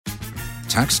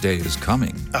Tax day is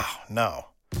coming. Oh, no.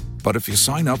 But if you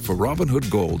sign up for Robinhood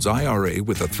Gold's IRA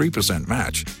with a 3%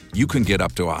 match, you can get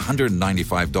up to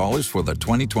 $195 for the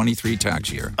 2023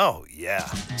 tax year. Oh, yeah.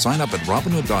 Sign up at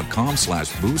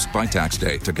Robinhood.com/boost by tax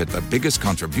day to get the biggest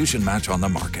contribution match on the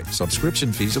market.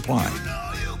 Subscription fees apply.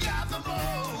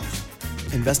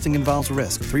 Investing involves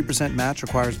risk. 3% match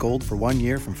requires gold for 1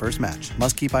 year from first match.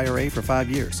 Must keep IRA for 5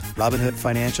 years. Robinhood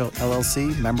Financial,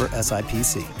 LLC, member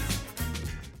SIPC.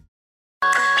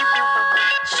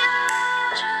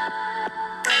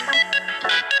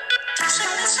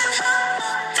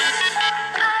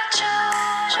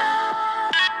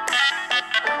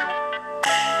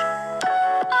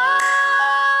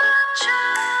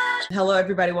 Hello,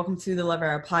 everybody. Welcome to the Love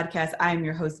Hour podcast. I am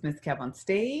your host, Miss Kev on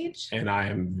Stage. And I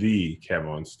am the Kev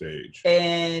on Stage.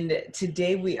 And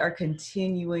today we are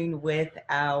continuing with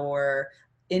our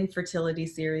infertility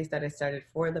series that I started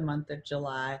for the month of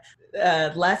July.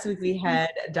 Last week we had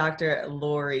Dr.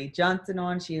 Lori Johnson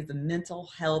on. She is a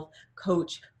mental health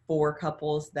coach for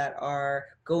couples that are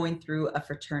going through a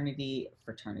fertility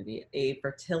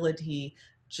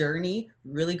journey.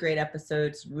 Really great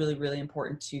episodes, really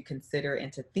important to consider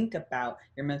and to think about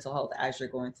your mental health as you're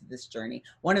going through this journey.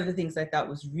 One of the things I thought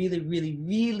was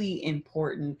really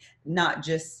important,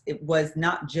 it was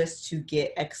not just to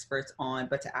get experts on,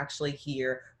 but to actually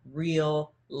hear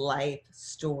real life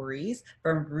stories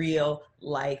from real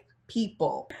life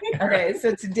people. Okay,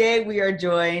 so today we are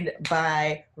joined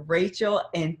by Rachel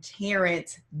and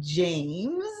Terrence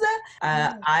James.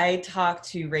 I talked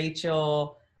to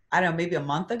Rachel, I don't know, maybe a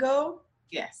month ago.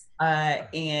 Yes.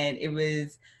 And it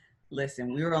was,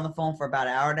 listen, we were on the phone for about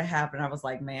an hour and a half, and I was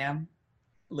like, ma'am,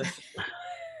 listen,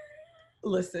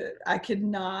 I could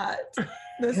not.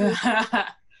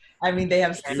 I mean, they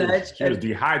have She was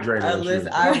dehydrated. I was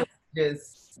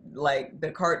just like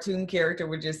the cartoon character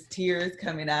with just tears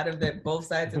coming out of both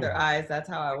sides of their eyes. That's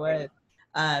how I was.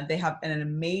 They have an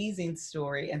amazing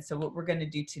story. And so what we're going to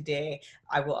do today,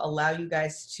 I will allow you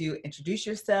guys to introduce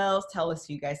yourselves, tell us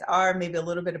who you guys are, maybe a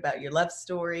little bit about your love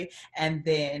story, and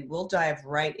then we'll dive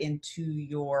right into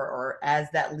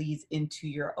as that leads into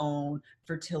your own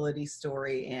fertility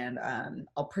story. And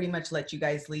I'll pretty much let you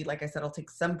guys lead. Like I said, I'll take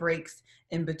some breaks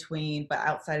in between, but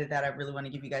outside of that, I really want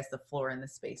to give you guys the floor and the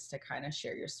space to kind of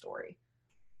share your story.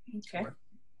 Okay.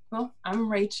 Well, I'm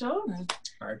Rachel.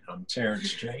 All right, I'm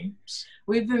Terrence James.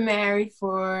 We've been married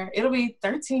it'll be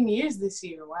 13 years this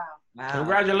year. Wow.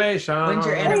 Congratulations. When's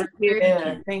your anniversary?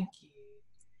 Yeah, thank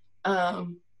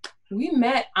you. We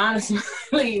met,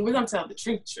 honestly, we're going to tell the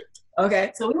truth.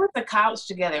 Okay. So we went to college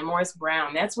together at Morris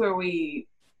Brown. That's where we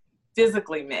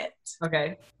physically met.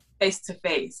 Okay. Face to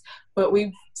face. But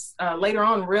we later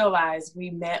on realized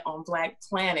we met on Black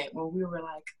Planet when we were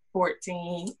like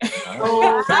 14.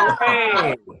 Oh,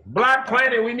 hey, Black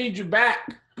Planet, we need you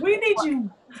back. We need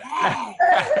you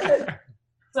back.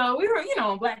 So we were,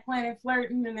 on Black Planet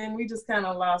flirting, and then we just kind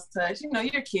of lost touch.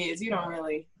 You're kids. You don't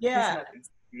really. Yeah.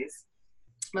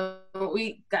 But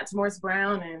we got to Morris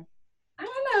Brown, and I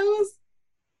don't know,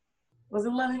 was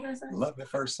it love at first sight? Love at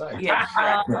first sight. Yeah.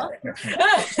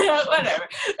 Whatever.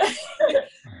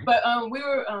 But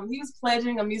he was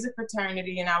pledging a music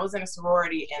fraternity, and I was in a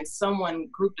sorority, and someone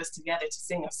grouped us together to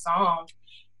sing a song,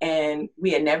 and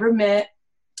we had never met,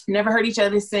 never heard each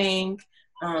other sing.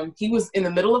 He was in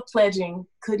the middle of pledging,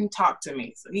 couldn't talk to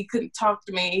me. So he couldn't talk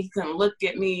to me, he couldn't look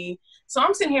at me. So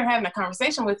I'm sitting here having a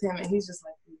conversation with him, and he's just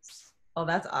like this. Oh,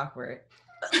 that's awkward.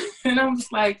 And I'm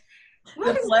just like,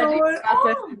 the pledging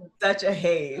process is such a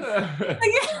haze.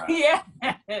 Yes.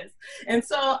 And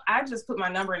so I just put my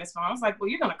number in his phone. I was like, well,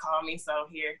 you're going to call me, so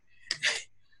here.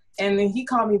 And then he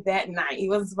called me that night. He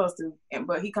wasn't supposed to,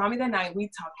 but he called me that night. We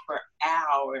talked for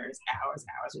hours.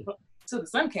 Till the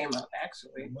sun came up,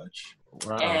 actually.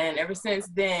 Wow. And ever since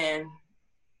then,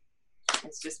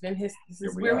 it's just been this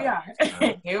is where we are.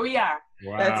 Here we are.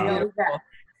 Wow. That's where we got.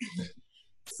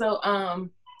 So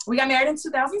we got married in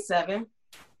 2007.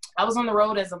 I was on the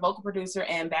road as a vocal producer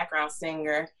and background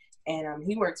singer, and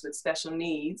he works with special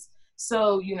needs.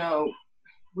 So,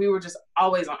 we were just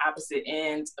always on opposite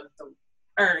ends of the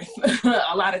earth.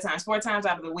 A lot of times, 4 times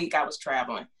out of the week, I was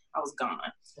traveling. I was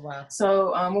gone. Wow.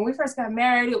 So when we first got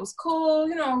married, it was cool.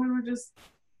 We were just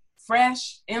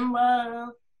fresh, in love,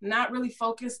 not really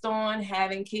focused on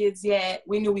having kids yet.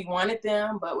 We knew we wanted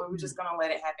them, but we were just going to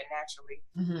let it happen naturally.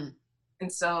 Mm-hmm.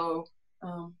 And so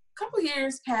a couple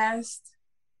years passed,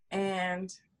 and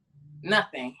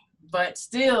nothing. But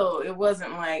still, it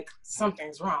wasn't like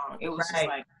something's wrong. It was just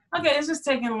like, okay, it's just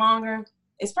taking longer.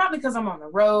 It's probably because I'm on the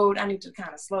road. I need to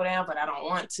kind of slow down, but I don't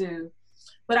want to.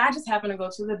 But I just happened to go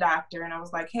to the doctor, and I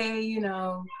was like, hey,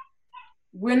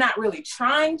 we're not really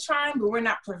trying, but we're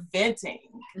not preventing.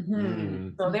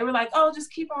 So they were like, oh,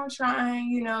 just keep on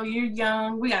trying. You know, you're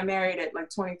young. We got married at like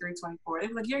 23, 24. They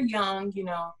were like, you're young, you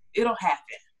know, it'll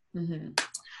happen.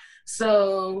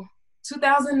 So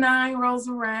 2009 rolls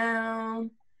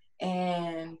around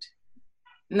and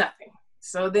nothing.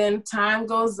 So then time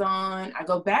goes on. I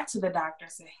go back to the doctor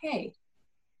and say, hey,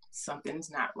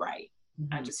 something's not right.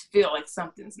 I just feel like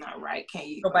something's not right. Can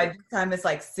you? So by this time, it's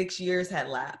like 6 years had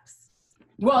lapsed.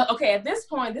 Well, okay, at this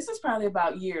point, this is probably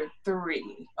about year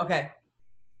 3. Okay.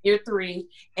 Year 3.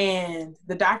 And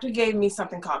the doctor gave me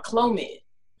something called Clomid.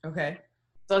 Okay.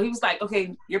 So he was like,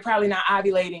 okay, you're probably not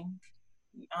ovulating.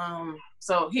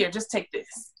 So here, just take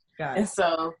this. Got it. And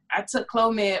so I took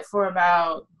Clomid for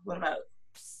about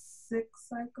 6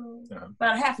 cycles?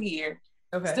 About half a year.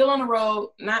 Okay. Still on the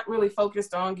road, not really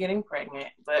focused on getting pregnant,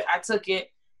 but I took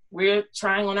it. We're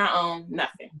trying on our own,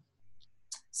 nothing.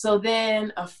 So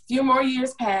then a few more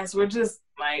years pass. We're just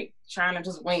like trying to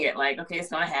just wing it. Like, okay, it's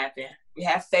going to happen. We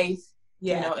have faith.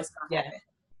 You know, it's going to happen.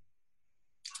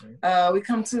 We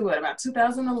come to about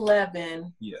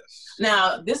 2011. Yes.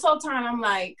 Now, this whole time,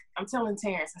 I'm telling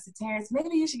Terrence, I said, Terrence,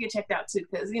 maybe you should get checked out too.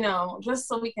 Because, you know, just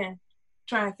so we can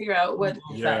try and figure out what.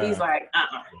 Yeah. He's like,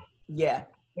 Yeah.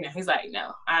 You know, he's like,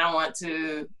 no, I don't want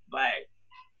to, like.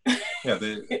 Yeah,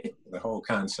 the whole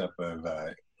concept of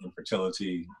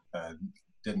infertility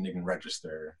didn't even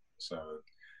register. So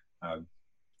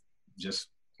just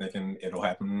thinking it'll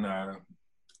happen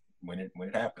when it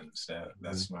happens.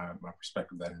 That's my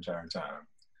perspective that entire time.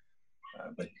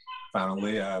 But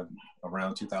finally,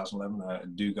 around 2011, I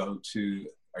do go to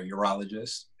a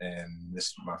urologist, and this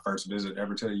is my first visit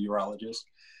ever to a urologist.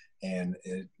 And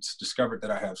it's discovered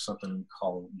that I have something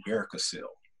called varicocele.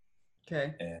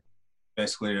 Okay. And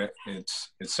basically, it's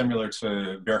similar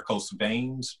to varicose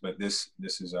veins, but this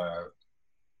is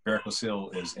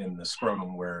varicocele is in the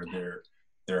scrotum where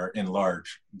there are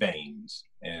enlarged veins,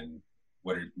 and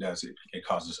what it does, it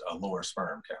causes a lower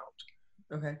sperm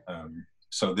count. Okay.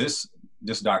 So this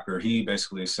doctor, he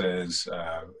basically says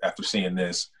after seeing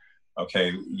this,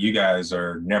 okay, you guys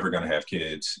are never going to have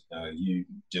kids. You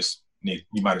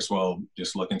might as well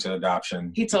just look into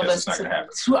adoption. He told us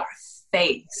to our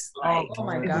face, like, oh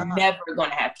my we're God, never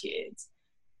gonna have kids.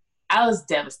 I was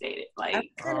devastated. Like,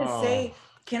 I was gonna say,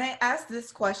 can I ask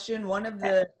this question?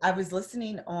 I was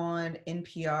listening on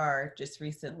NPR just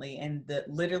recently, and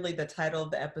literally the title of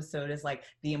the episode is like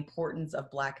the importance of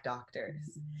Black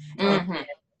doctors.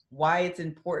 Why it's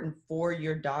important for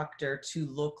your doctor to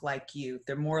look like you.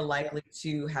 They're more likely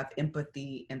to have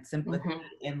empathy and sympathy,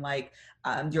 and like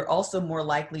you're also more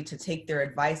likely to take their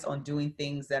advice on doing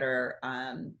things that are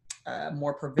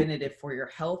more preventative for your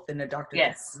health than a doctor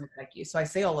that looks like you. So I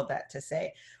say all of that to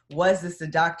say, was this a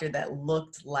doctor that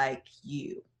looked like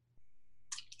you?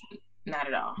 Not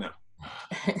at all. No.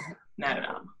 Not at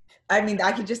all. I mean,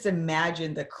 I could just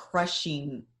imagine the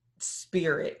crushing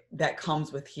spirit that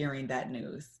comes with hearing that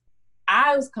news.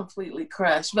 I was completely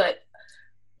crushed, but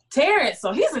Terrence,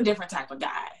 so he's a different type of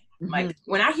guy. Like,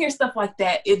 when I hear stuff like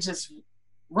that, it just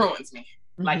ruins me.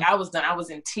 Like, I was done. I was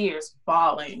in tears,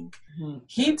 bawling.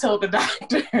 He told the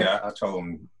doctor. Yeah, I told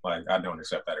him, like, I don't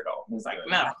accept that at all. He was like,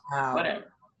 no, whatever.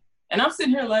 And I'm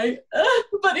sitting here like,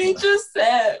 but he just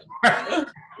said,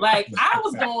 like, I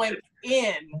was going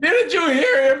in. Didn't you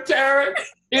hear him, Terrence?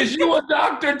 Is you a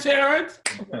doctor, Terrence?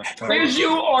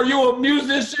 Are you a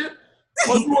musician?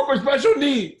 Or you work with special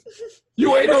needs?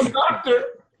 You ain't no doctor.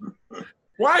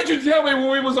 Why did you tell me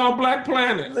when we was on Black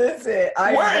Planet? Listen,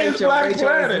 Where is Black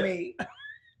Planet?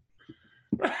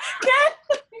 You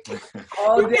can't do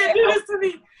this to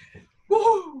me.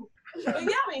 Woo. But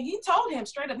yeah, I mean, he told him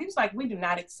straight up. He was like, we do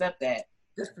not accept that.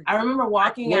 I remember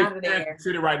walking out of there.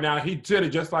 Right now, he did it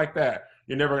just like that.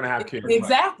 You're never going to have kids.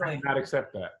 Exactly. I do not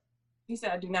accept that. He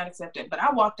said, I do not accept it. But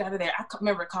I walked out of there. I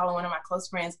remember calling one of my close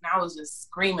friends, and I was just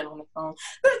screaming on the phone,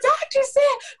 the doctor said,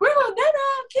 we're going to never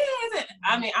have kids. And,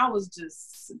 I mean, I was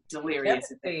just delirious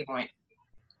at that point.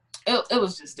 It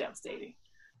was just devastating.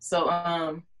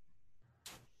 So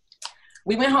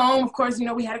we went home. Of course, you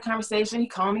know, we had a conversation. He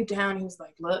calmed me down. He was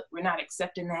like, look, we're not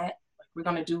accepting that. Like, we're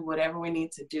going to do whatever we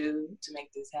need to do to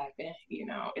make this happen. You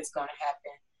know, it's going to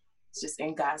happen. It's just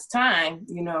in God's time,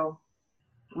 you know.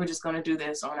 We're just going to do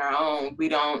this on our own. We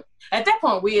don't, at that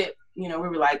point, we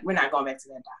were like, we're not going back to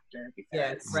that doctor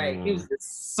because he was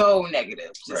just so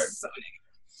negative, so negative.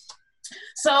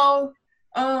 So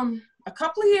a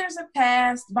couple of years have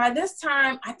passed. By this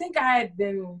time, I think I had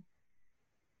been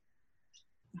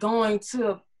going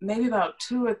to maybe about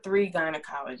 2 or 3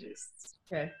 gynecologists.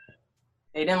 Okay.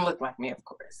 They didn't look like me, of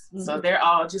course. So they're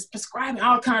all just prescribing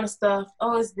all kind of stuff.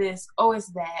 Oh, it's this. Oh,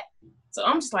 it's that. So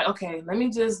I'm just like, okay, let me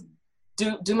just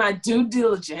do my due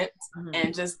diligence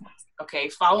and just, okay,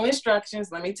 follow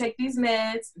instructions. Let me take these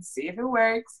meds and see if it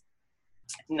works.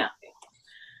 Nothing.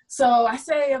 So I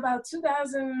say about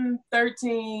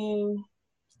 2013,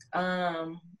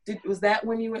 was that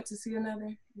when you went to see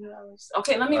another urologist?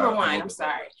 Okay, let me rewind. I'm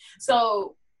sorry.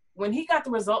 So when he got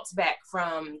the results back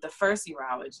from the first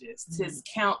urologist, his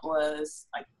count was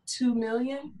like 2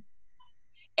 million.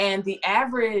 And the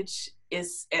average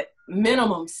is at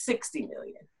minimum 60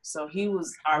 million. So he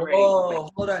was already. Whoa,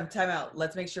 hold on, time out.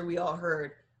 Let's make sure we all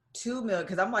heard 2 million.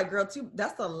 Because I'm like, girl,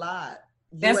 that's a lot.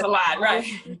 That's a lot, right?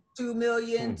 2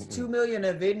 million, 2 million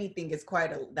of anything is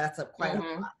quite a lot.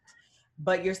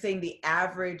 But you're saying the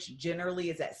average generally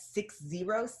is at 60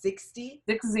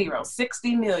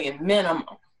 million minimum.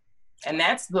 And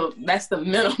that's the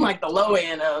minimum, like the low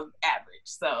end of average.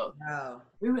 So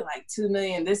we were like 2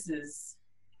 million. This is,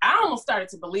 I almost started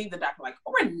to believe the doctor, like,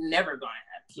 oh, we're never going to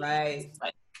have kids. Right.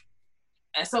 Like,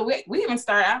 and so we even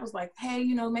started, I was like, hey,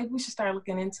 maybe we should start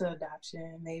looking into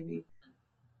adoption, maybe.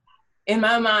 In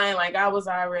my mind, like I was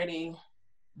already,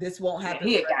 this won't happen.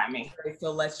 He had got me.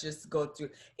 So let's just go through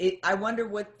it. I wonder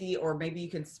or maybe you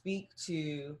can speak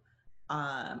to,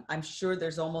 I'm sure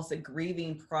there's almost a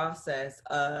grieving process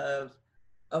of,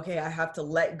 okay, I have to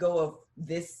let go of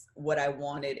this, what I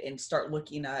wanted, and start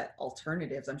looking at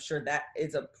alternatives. I'm sure that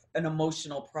is an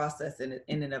emotional process in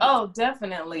and of itself. Oh,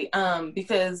 definitely.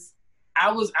 Because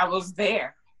I was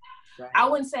there. Right. I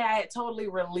wouldn't say I had totally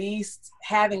released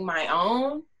having my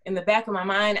own. In the back of my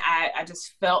mind, I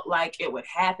just felt like it would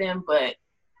happen, but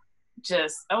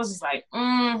I was just like,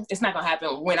 it's not gonna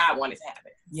happen when I want it to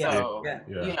happen. Yeah. So,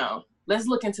 let's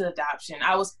look into adoption.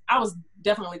 I was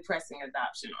definitely pressing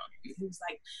adoption on him. He was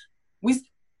like,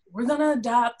 we're gonna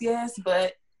adopt, yes,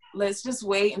 but let's just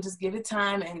wait and just give it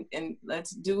time and let's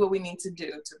do what we need to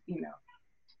do to,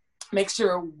 make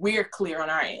sure we're clear on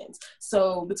our ends.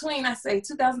 So between, I say,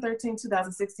 2013,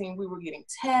 2016, we were getting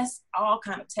tests, all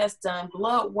kind of tests done,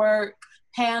 blood work,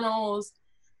 panels.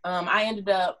 I ended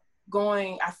up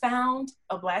I found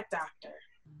a Black doctor,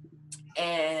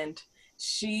 and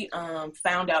she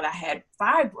found out I had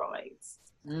fibroids.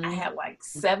 I had like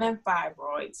 7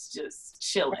 fibroids just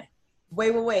chilling.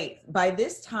 Wait. By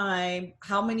this time,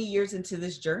 how many years into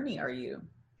this journey are you?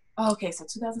 Okay, so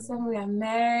 2007, we got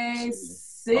married.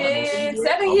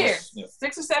 7 years.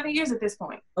 6 or 7 years at this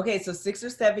point. Okay, so 6 or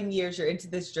 7 years you're into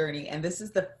this journey, and this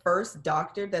is the first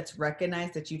doctor that's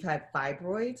recognized that you've had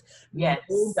fibroids? Yes.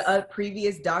 No, the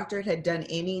previous doctor had done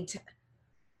any?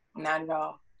 Not at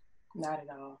all. Not at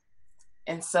all.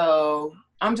 And so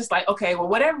I'm just like, okay, well,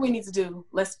 whatever we need to do,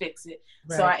 let's fix it.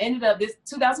 Right. So I ended up,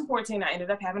 2014, I ended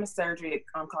up having a surgery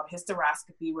called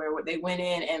hysteroscopy, where they went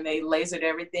in and they lasered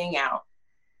everything out.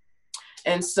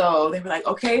 And so they were like,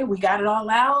 okay, we got it all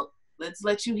out. Let's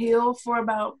let you heal for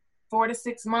about 4 to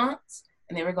 6 months.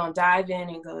 And then we're going to dive in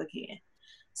and go again.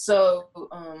 So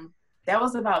that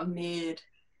was about mid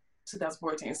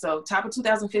 2014. So top of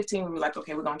 2015, we were like,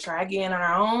 okay, we're going to try again on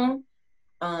our own.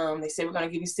 They said, we're going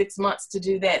to give you 6 months to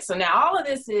do that. So now all of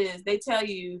this is, they tell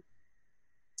you,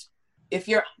 if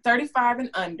you're 35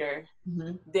 and under,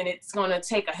 then it's going to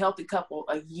take a healthy couple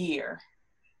a year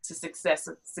to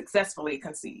successfully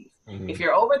conceive. If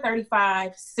you're over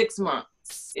 35, 6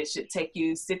 months. It should take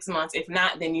you 6 months. If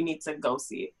not, then you need to go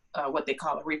see what they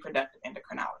call a reproductive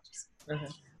endocrinologist.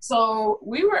 So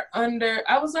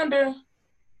I was under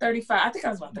 35. I think I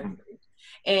was about 33.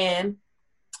 And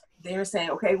they were saying,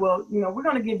 okay, well, we're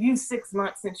going to give you 6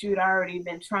 months since you'd already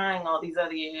been trying all these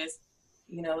other years.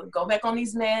 Go back on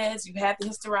these meds. You had the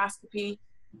hysteroscopy.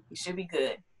 You should be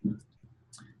good.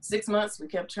 6 months, we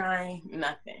kept trying,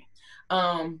 nothing.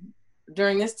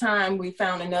 During this time, we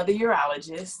found another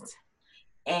urologist,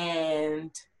 and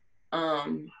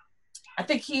I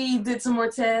think he did some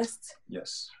more tests.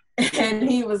 Yes. And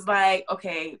he was like,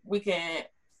 okay,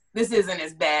 this isn't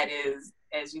as bad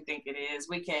as you think it is.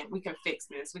 We can fix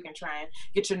this. We can try and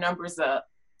get your numbers up.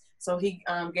 So he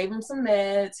gave him some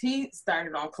meds. He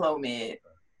started on Clomid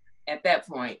at that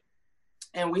point,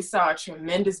 and we saw a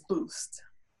tremendous boost.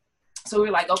 So we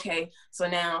were like, okay, so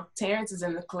now Terrence is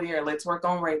in the clear. Let's work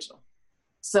on Rachel.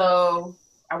 So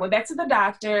I went back to the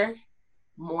doctor,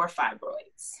 more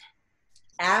fibroids.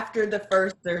 After the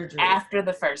first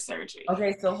surgery?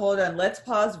 Okay, so hold on. Let's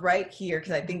pause right here,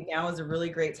 because I think now is a really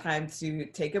great time to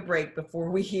take a break before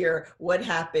we hear what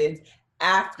happens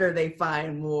after they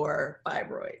find more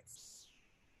fibroids.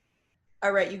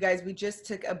 All right, you guys, we just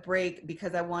took a break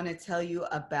because I want to tell you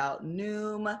about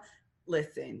Noom.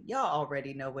 listen, y'all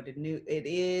already know what it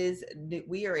is.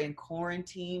 We are in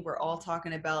quarantine. We're all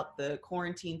talking about the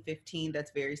quarantine 15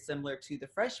 that's very similar to the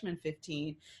freshman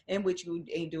 15, in which you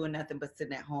ain't doing nothing but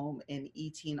sitting at home and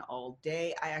eating all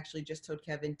day. I actually just told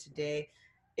Kevin today,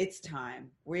 it's time.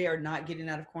 We are not getting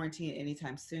out of quarantine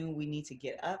anytime soon. We need to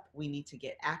get up. We need to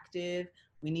get active.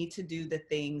 We need to do the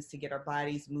things to get our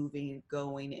bodies moving,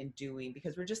 going, and doing,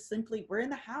 because we're in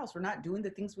the house. We're not doing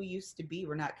the things we used to be.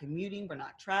 We're not commuting. We're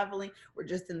not traveling. We're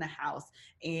just in the house.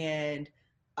 And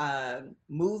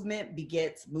movement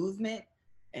begets movement,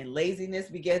 and laziness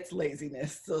begets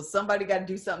laziness. So somebody got to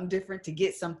do something different to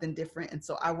get something different. And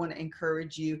so I want to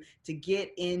encourage you to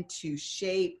get into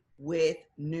shape with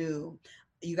Noom.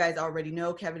 You guys already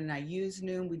know Kevin and I use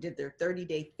Noom. We did their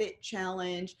 30-day fit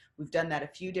challenge. We've done that a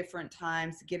few different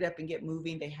times. Get up and get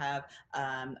moving. They have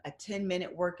a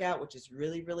 10-minute workout, which is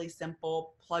really, really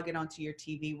simple. Plug it onto your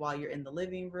TV while you're in the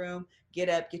living room. Get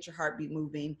up, get your heartbeat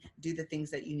moving, do the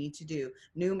things that you need to do.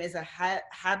 Noom is a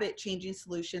habit-changing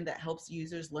solution that helps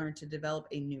users learn to develop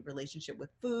a new relationship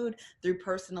with food through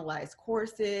personalized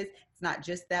courses. It's not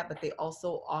just that, but they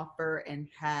also offer and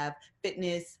have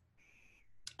fitness,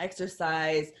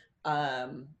 exercise,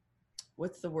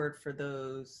 what's the word for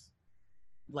those,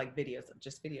 like videos,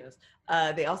 just videos.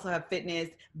 They also have fitness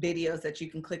videos that you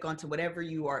can click onto whatever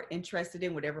you are interested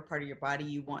in, whatever part of your body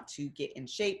you want to get in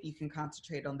shape. You can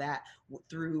concentrate on that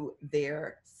through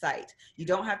their site. You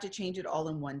don't have to change it all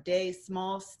in one day.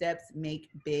 Small steps make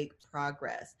big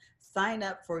progress. Sign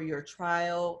up for your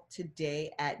trial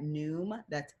today at Noom.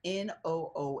 That's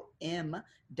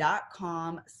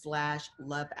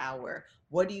Noom.com/love hour.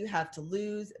 What do you have to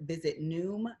lose? Visit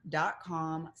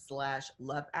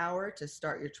Noom.com/love hour to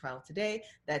start your trial today.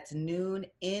 That's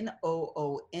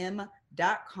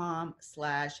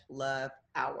Noom.com/love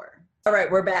hour. All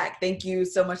right, we're back. Thank you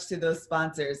so much to those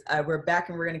sponsors. We're back,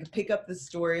 and we're going to pick up the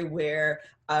story where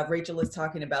Rachel is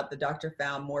talking about the doctor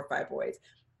found more fibroids.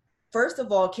 First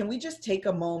of all, can we just take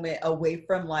a moment away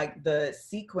from like the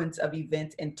sequence of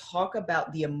events and talk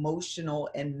about the emotional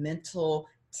and mental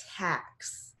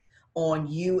tax on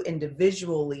you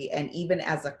individually and even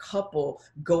as a couple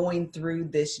going through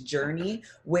this journey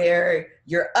where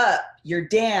you're up, you're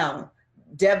down,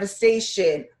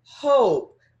 devastation,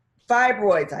 hope,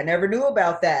 fibroids. I never knew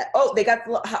about that. Oh, they got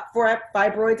 4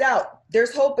 fibroids out.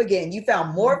 There's hope again. You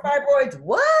found more fibroids.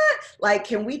 What? Like,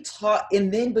 can we talk? And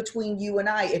then between you and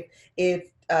I, if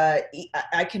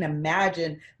I can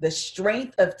imagine the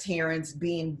strength of Terrence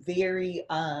being very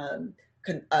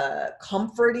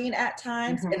comforting at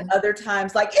times, and other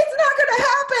times like, it's not gonna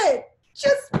happen.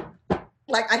 Just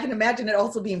like, I can imagine it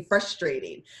also being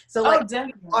frustrating. So like,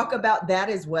 talk about that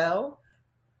as well.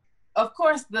 Of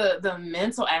course, the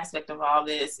mental aspect of all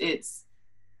this,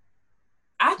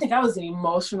 I think I was an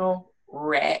emotional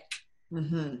wreck.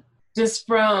 Just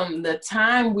from the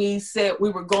time we said we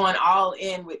were going all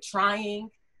in with trying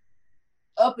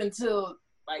up until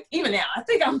like even now, I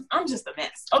think I'm just a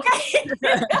mess. Okay.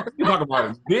 You talk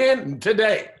about it then and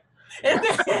today. And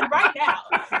then, right now.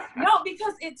 No,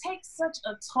 because it takes such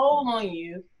a toll on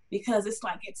you, because it's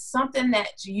like, it's something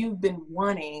that you've been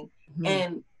wanting.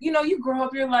 And, you know, you grow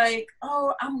up, you're like,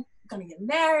 oh, I'm going to get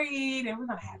married and we're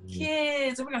going to have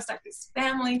kids and we're going to start this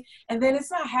family. And then it's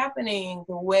not happening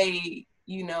the way,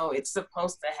 you know, it's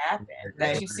supposed to happen. Right.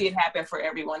 That you see it happen for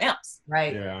everyone else.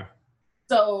 Right. Yeah.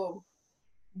 So,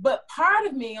 but part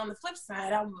of me on the flip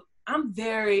side, I'm a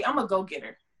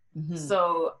go-getter.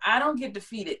 So I don't get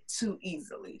defeated too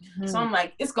easily. So I'm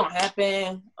like, it's going to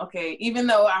happen. Okay. Even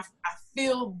though I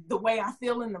feel the way I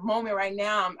feel in the moment right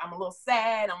now, I'm a little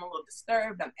sad. I'm a little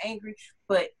disturbed. I'm angry,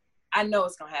 but I know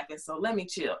it's going to happen. So let me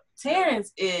chill.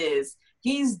 Terrence he's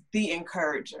the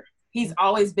encourager. He's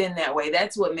always been that way.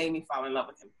 That's what made me fall in love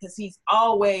with him, because he's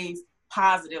always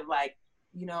positive. Like,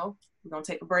 you know, we're going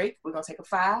to take a break. We're going to take a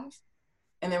 5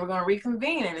 and then we're going to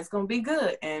reconvene and it's going to be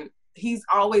good. And he's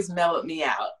always mellowed me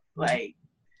out. Like,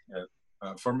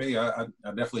 for me, I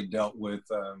definitely dealt with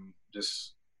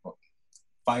just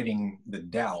fighting the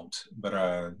doubt,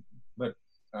 but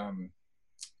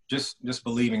just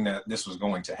believing that this was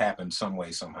going to happen some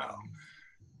way, somehow.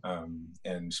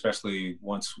 And especially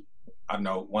once I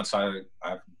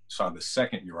saw the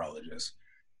second urologist,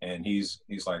 and he's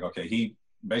like, okay, he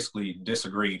basically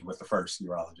disagreed with the first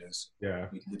urologist. Yeah,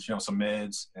 we can get you on some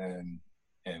meds and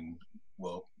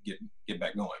we'll get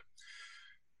back going.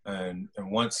 And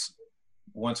once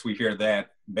we hear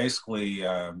that, basically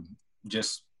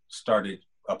just started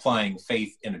applying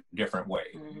faith in a different way.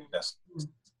 That's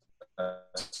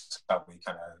how we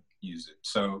kind of use it.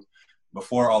 So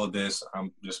before all of this,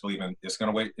 I'm just believing it's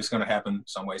going to happen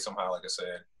some way, somehow, like I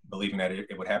said. believing that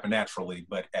it would happen naturally.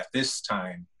 But at this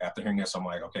time, after hearing this, I'm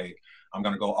like, okay, I'm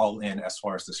going to go all in as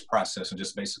far as this process and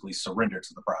just basically surrender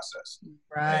to the process.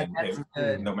 Right. And That's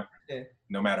good.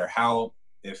 No matter how,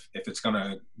 if it's going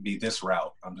to be this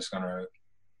route, I'm just going to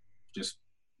just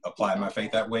apply my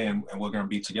faith that way, and we're going to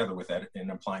be together with that and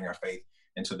applying our faith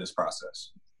into this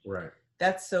process. Right.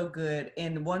 That's so good.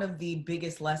 And one of the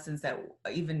biggest lessons that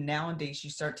even nowadays you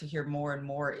start to hear more and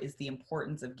more is the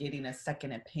importance of getting a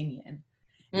second opinion.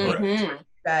 Mm-hmm.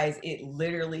 Guys, it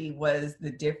literally was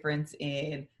the difference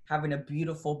in having a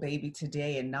beautiful baby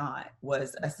today and not,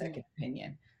 was a second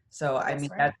opinion. So I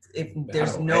mean, that's, if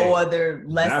there's no other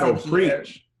lesson here.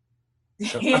 Preach.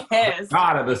 Yes.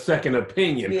 God of the second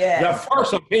opinion. Yes. The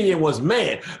first opinion was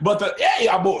man, but the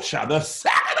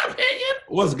second opinion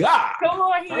was God. Come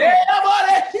on here. Yeah,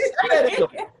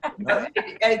 buddy.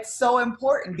 It's so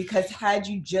important, because had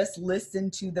you just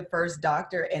listened to the first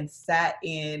doctor and sat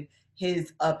in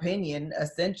his opinion,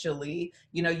 essentially,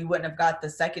 you know, you wouldn't have got the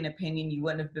second opinion. You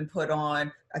wouldn't have been put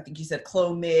on, I think you said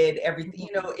Clomid, everything,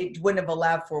 you know, it wouldn't have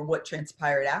allowed for what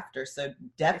transpired after. So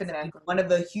definitely one of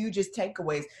the hugest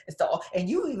takeaways is and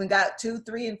you even got 2,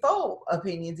 3, and 4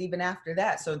 opinions even after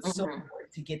that. So it's so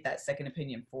important to get that second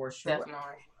opinion for sure.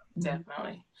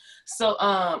 Definitely. So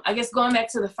I guess going back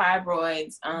to the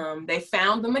fibroids, they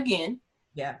found them again.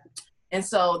 Yeah. And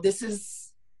so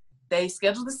they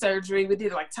scheduled the surgery. We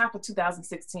did it like top of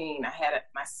 2016. I had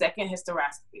my second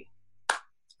hysteroscopy,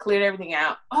 cleared everything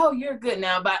out. Oh, you're good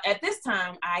now. But at this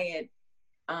time, I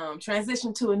had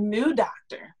transitioned to a new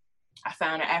doctor. I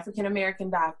found an African-American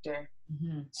doctor.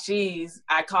 Mm-hmm.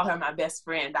 I call her my best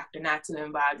friend, Dr. Natu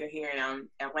Mbaga here in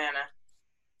Atlanta.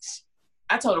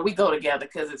 I told her we go together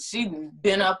because she'd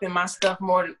been up in my stuff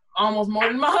almost more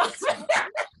than my husband.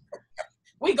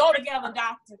 We go together,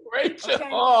 doctor. Rachel,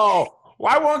 okay?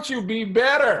 Why won't you be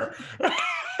better?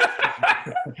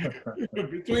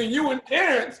 Between you and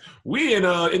Terrence, we in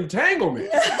an entanglement.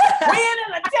 We in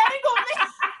an entanglement.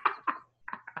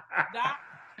 Doc,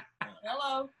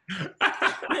 hello.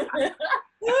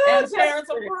 And Terrence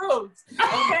approves.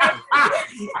 Okay.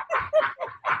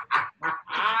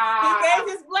 He gave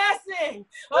his blessing.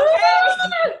 Okay.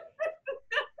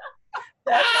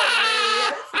 That's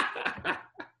hilarious.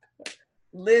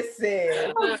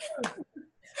 Listen.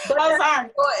 But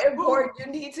that's so important. You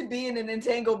need to be in an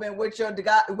entanglement with your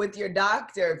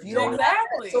doctor. If you don't have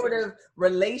that sort of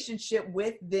relationship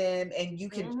with them, and you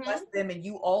can trust them, and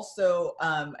you also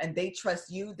and they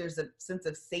trust you, there's a sense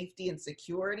of safety and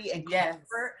security and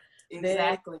comfort.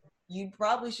 Exactly. You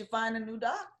probably should find a new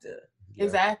doctor.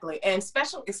 Exactly. And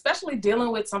especially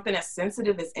dealing with something as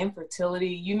sensitive as infertility,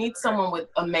 you need someone with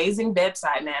amazing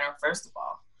bedside manner, first of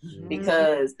all.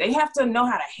 Because they have to know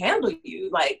how to handle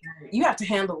you. Like, you have to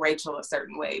handle Rachel a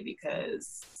certain way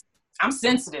because I'm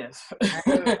sensitive.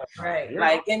 Right.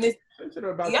 Like, and it's sensitive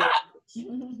about that.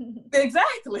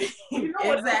 Exactly. You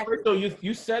know exactly. So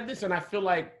you said this, and I feel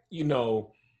like, you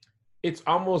know, it's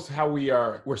almost how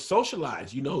we're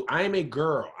socialized. You know, I am a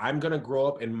girl. I'm going to grow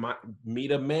up and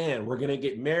meet a man. We're going to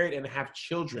get married and have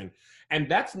children. And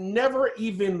that's never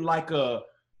even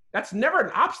that's never an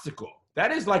obstacle.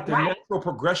 That is like the natural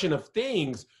progression of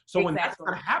things. So when that's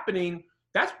not happening,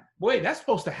 that's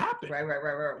supposed to happen. Right.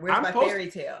 Where's my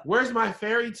fairy tale? Where's my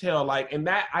fairy tale? Like, and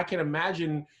that I can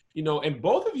imagine, you know, and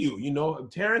both of you, you know,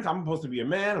 Terrence, I'm supposed to be a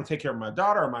man. I'm take care of my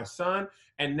daughter or my son.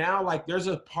 And now, like, there's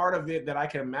a part of it that I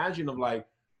can imagine of like,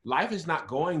 life is not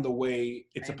going the way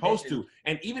it's supposed to.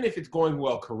 And even if it's going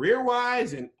well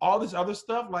career-wise and all this other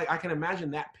stuff, like, I can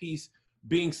imagine that piece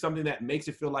being something that makes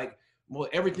it feel like, well,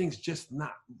 everything's just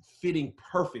not fitting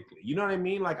perfectly. You know what I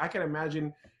mean? Like, I can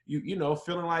imagine you know,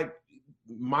 feeling like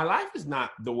my life is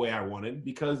not the way I wanted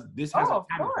because this hasn't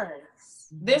happened. Of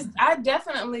course. I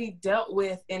definitely dealt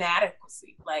with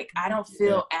inadequacy. Like, I don't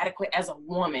feel adequate as a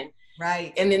woman.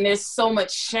 Right. And then there's so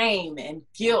much shame and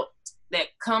guilt that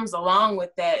comes along with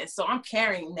that. And so I'm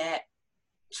carrying that,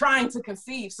 trying to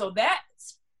conceive. So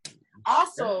that's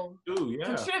also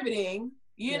contributing,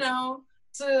 you know,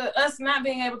 to us not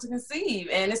being able to conceive.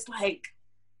 And it's like,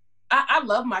 I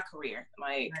love my career.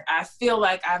 Like, I feel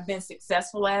like I've been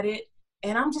successful at it.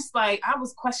 And I'm just like, I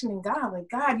was questioning God, like,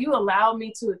 God, you allowed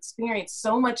me to experience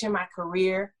so much in my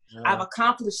career. I've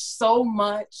accomplished so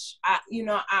much. I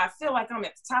feel like I'm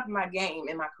at the top of my game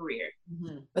in my career.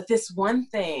 But this one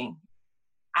thing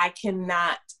I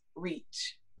cannot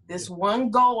reach. This one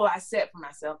goal I set for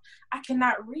myself, I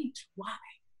cannot reach. Why?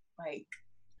 Like,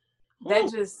 that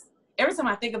just... Every time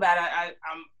I think about it,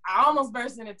 I almost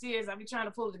burst into tears. I be trying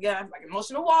to pull it together. I'm like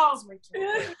emotional walls. Pull it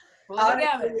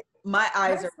together. My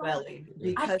eyes are welling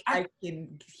because I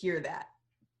can hear that.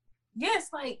 yes,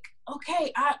 like,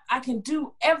 okay, I can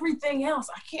do everything else.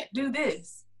 I can't do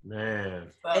this.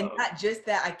 Man. So, And not just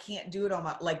that, I can't do it on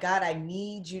my, like, God, I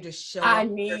need you to show I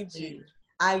up. need you.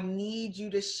 I need you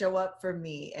to show up for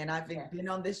me. And I've been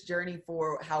on this journey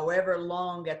for however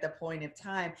long at the point of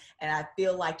time. And I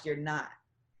feel like you're not.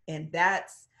 And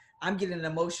I'm getting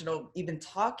emotional even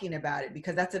talking about it,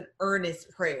 because that's an earnest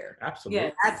prayer. Absolutely.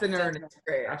 Yes, That's an earnest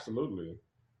prayer. Absolutely.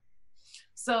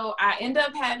 So I end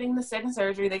up having the second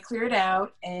surgery. They cleared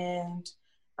out. And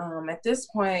at this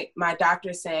point, my doctor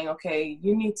is saying, okay,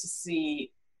 you need to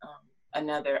see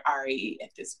another RE at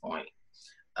this point.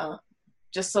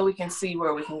 Just so we can see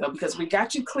where we can go, because we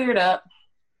got you cleared up.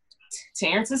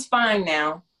 Terrence is fine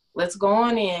now. Let's go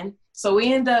on in. So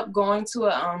we end up going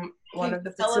to one of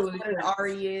the facilities. Tell us what an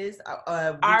RE is.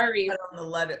 RE on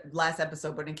the last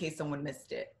episode, but in case someone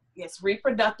missed it. Yes,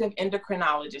 reproductive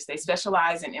endocrinologists. They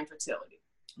specialize in infertility.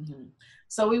 Mm-hmm.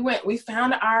 So we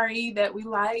found an RE that we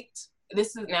liked.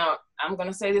 Now, I'm going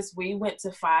to say this. We went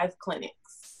to 5 clinics.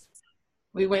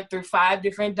 We went through 5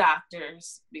 different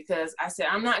doctors, because I said,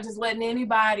 I'm not just letting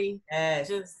anybody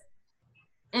just,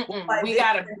 we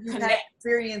got to connect.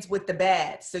 Experience with the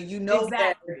bad. So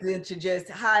better than to just,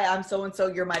 hi, I'm so-and-so,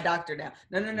 you're my doctor now.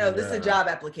 No, this is a job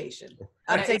application.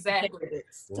 I'm taking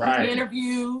candidates. Right.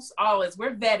 Interviews,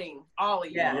 we're vetting all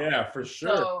of you. Yeah, for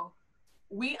sure. So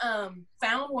we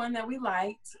found one that we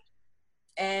liked,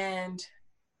 and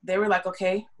they were like,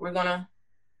 okay,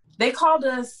 they called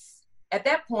us at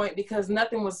that point, because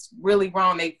nothing was really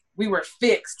wrong. We were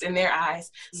fixed in their eyes.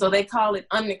 So they call it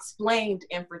unexplained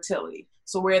infertility.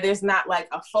 So where there's not like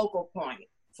a focal point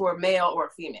for a male or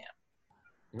a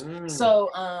female. So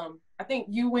I think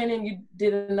you went and you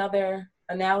did another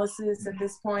analysis at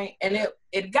this point, and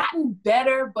it gotten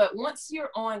better, but once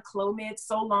you're on Clomid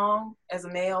so long as a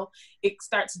male, it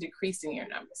starts decreasing your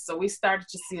numbers. So we started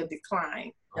to see a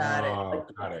decline. Got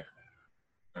it.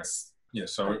 Yeah,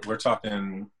 so we're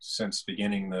talking since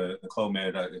beginning the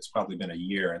Clomid, it's probably been a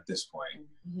year at this point.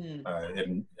 Mm-hmm.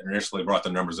 It initially brought the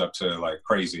numbers up to like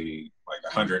crazy, like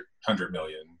 100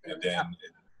 million, and then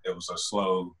it was a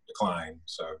slow decline.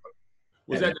 So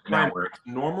was that decline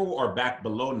normal or back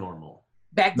below normal?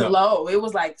 Back below, it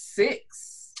was like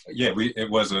 6. Yeah, it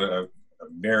was a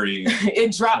very.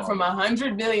 It dropped from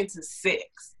 100 million to 6.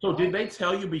 So did they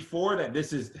tell you before that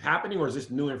this is happening, or is this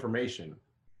new information?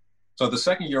 So the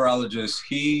second urologist,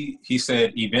 he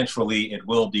said eventually it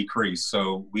will decrease.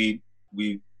 So we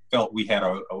felt we had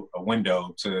a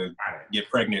window to get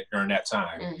pregnant during that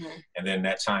time. Mm-hmm. And then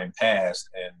that time passed,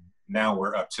 and now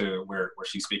we're up to where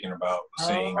she's speaking about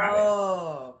saying.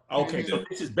 Okay, so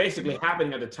this is basically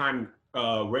happening at the time,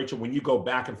 Rachel, when you go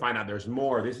back and find out there's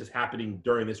more, this is happening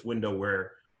during this window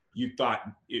where you thought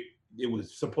it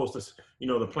was supposed to,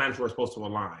 the plans were supposed to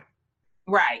align.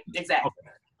 Right, exactly.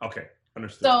 Okay.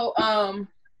 Understood. So,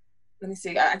 let me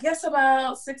see. I guess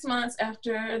about 6 months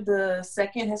after the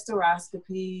second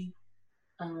hysteroscopy,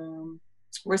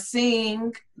 we're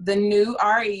seeing the new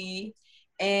RE,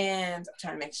 and I'm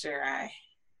trying to make sure I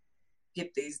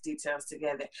get these details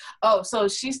together. Oh, so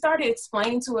she started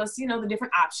explaining to us, the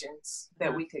different options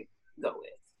that we could go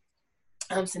with.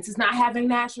 Since it's not happening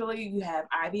naturally, you have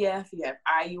IVF, you have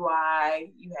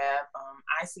IUI, you have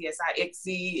ICSI,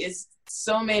 ICSI. It's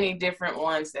so many different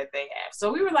ones that they have.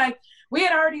 So we were like, we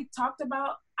had already talked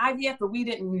about IVF, but we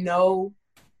didn't know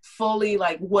fully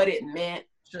like what it meant.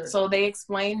 Sure. So they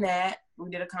explained that. We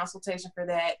did a consultation for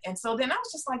that. And so then I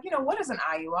was just like, what is an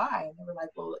IUI? And they were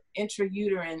like, well,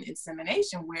 intrauterine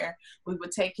insemination, where we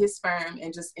would take his sperm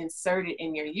and just insert it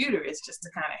in your uterus just to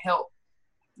kind of help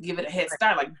give it a head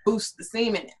start, like boost the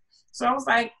semen in. So I was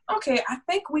like, okay, I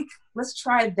think let's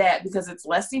try that, because it's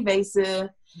less evasive.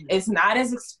 It's not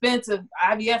as expensive.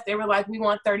 IVF, they were like, we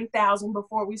want $30,000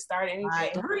 before we start anything.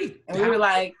 $30,000? And we were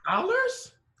like,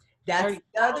 dollars? That's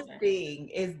the other thing,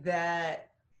 is that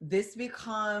this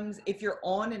becomes, if you're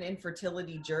on an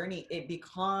infertility journey, it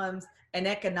becomes an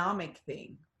economic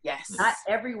thing. Yes. Not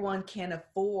everyone can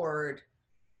afford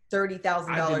 $30,000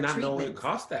 treatment. I did not know it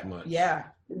cost that much. Yeah.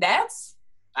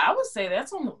 I would say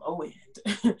that's on the low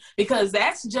end, because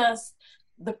that's just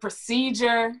the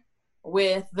procedure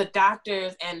with the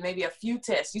doctors and maybe a few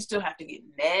tests. You still have to get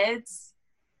meds.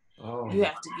 Oh. You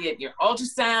have to get your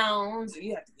ultrasounds.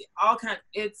 You have to get all kinds.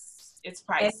 It's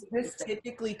pricey. Is this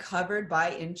typically covered by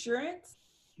insurance?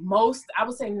 I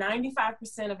would say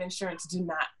 95% of insurance do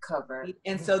not cover.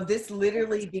 And so this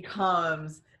literally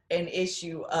becomes an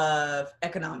issue of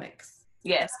economics.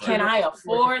 Yes. Can I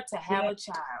afford to have a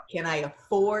child? Can I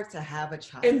afford to have a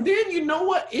child? And then you know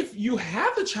what? If you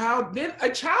have a child, then a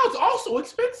child's also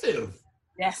expensive.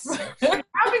 Yes. Having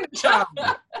a child.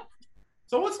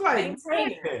 So it's like,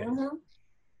 maintaining.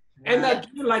 And that,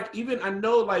 like, even I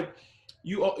know, like,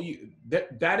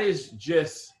 that is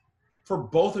just for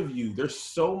both of you. There's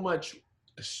so much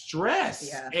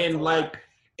stress, and like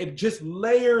it just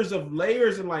layers,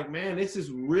 and like, man, this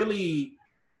is really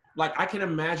like, I can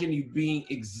imagine you being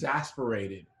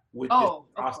exasperated with this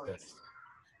process.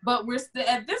 But we're still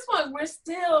at this point.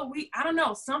 I don't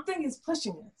know. Something is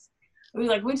pushing us.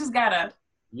 We just gotta.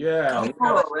 Yeah.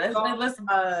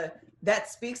 That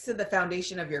speaks to the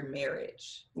foundation of your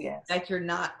marriage. Yes. Like you're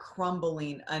not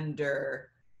crumbling under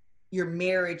your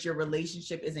marriage, your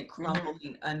relationship isn't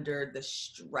crumbling under the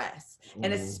stress.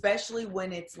 And especially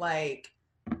when it's like,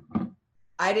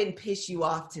 I didn't piss you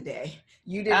off today.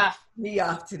 You didn't piss me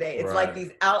off today. It's like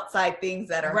these outside things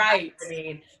that are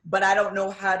happening, but I don't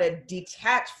know how to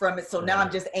detach from it. So now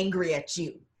I'm just angry at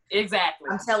you. Exactly.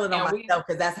 I'm telling on myself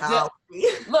because that's how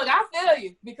Look, I feel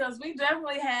you, because we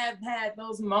definitely have had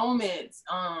those moments.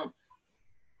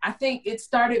 I think it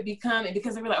started becoming,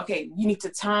 because they were like, okay, you need to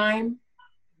time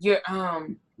your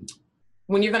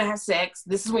when you're gonna have sex.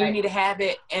 This is when you need to have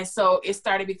it, and so it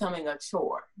started becoming a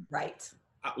chore. Right.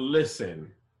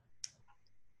 Listen,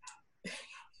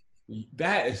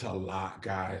 that is a lot,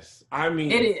 guys. I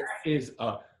mean, it is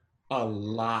a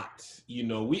lot. You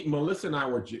know, Melissa and I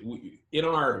were in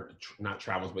our not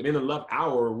travels, but in the Love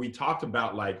Hour, we talked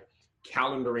about like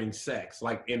calendaring sex,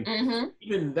 like, and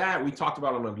even that we talked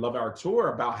about on the Love Hour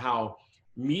tour about how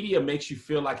media makes you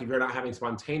feel like if you're not having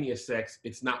spontaneous sex,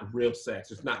 it's not real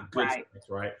sex, it's not good sex,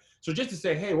 right? So just to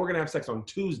say, hey, we're gonna have sex on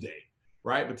Tuesday,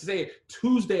 right? But to say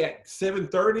Tuesday at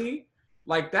 7:30,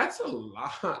 like, that's a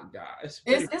lot, guys.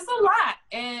 It's a lot,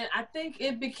 and I think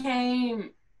it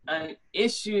became an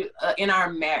issue in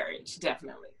our marriage,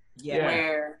 definitely.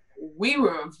 Where we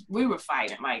were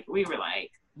fighting, like we were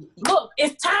like, look,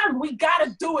 it's time, we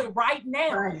gotta do it right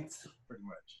now. Right. Pretty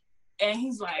much. And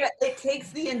he's like, it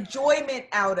takes the enjoyment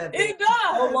out of it. It does.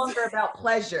 It's no longer about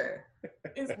pleasure.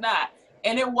 It's not.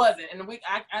 And it wasn't. And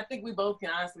I think we both can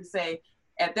honestly say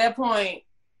at that point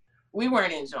we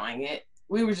weren't enjoying it.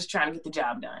 We were just trying to get the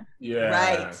job done. Yeah.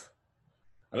 Right.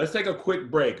 Let's take a quick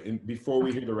break before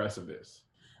we hear the rest of this.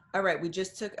 All right, we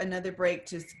just took another break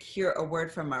to secure a word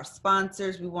from our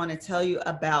sponsors. We want to tell you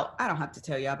about, I don't have to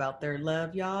tell you about Third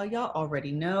Love, y'all. Y'all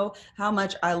already know how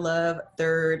much I love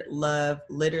Third Love.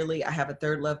 Literally, I have a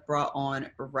Third Love bra on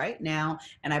right now,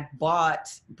 and I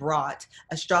brought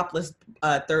a strapless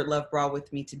Third Love bra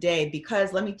with me today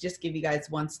because let me just give you guys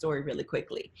one story really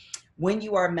quickly. When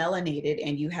you are melanated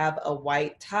and you have a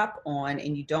white top on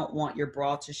and you don't want your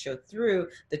bra to show through,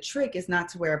 the trick is not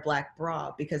to wear a black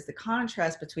bra because the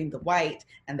contrast between the white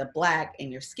and the black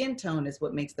and your skin tone is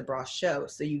what makes the bra show.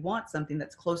 So you want something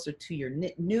that's closer to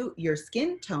your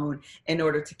skin tone in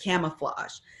order to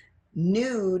camouflage.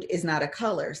 Nude is not a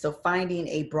color, so finding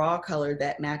a bra color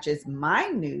that matches my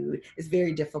nude is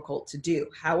very difficult to do.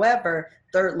 However,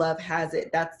 Third Love has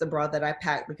it. That's the bra that I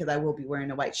packed because I will be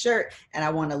wearing a white shirt and I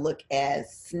want to look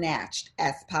as snatched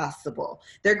as possible.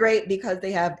 They're great because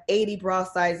they have 80 bra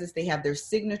sizes. They have their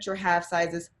signature half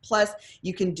sizes. Plus,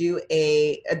 you can do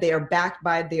they are backed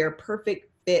by their perfect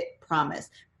fit promise.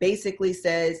 Basically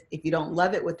says if you don't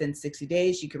love it within 60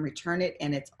 days, you can return it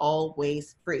and it's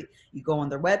always free. You go on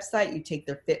their website, you take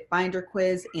their Fit Finder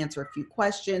quiz, answer a few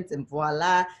questions, and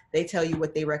voila, they tell you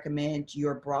what they recommend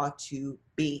your bra to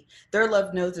be. Third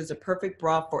Love knows there's a perfect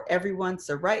bra for everyone.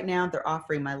 So right now they're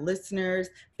offering my listeners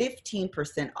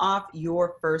 15% off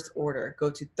your first order. Go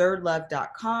to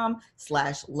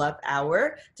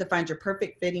thirdlove.com/lovehour to find your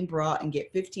perfect fitting bra and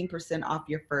get 15% off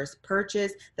your first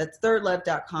purchase. That's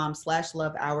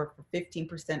thirdlove.com/lovehour for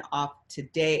 15% off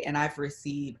today. And I've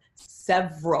received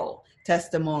several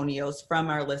testimonials from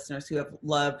our listeners who have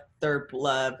loved Third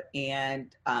Love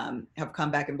and have come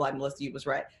back and been like, Melissa, you was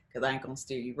right, because I ain't gonna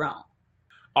steer you wrong.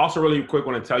 Also, really quick,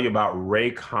 want to tell you about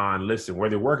Raycon. Listen,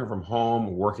 whether you're working from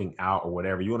home, working out, or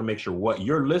whatever, you want to make sure what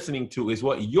you're listening to is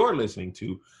what you're listening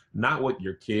to, not what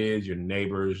your kids, your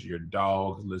neighbors, your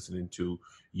dogs listening to.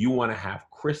 You want to have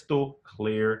crystal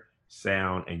clear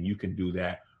sound, and you can do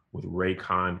that with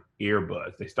Raycon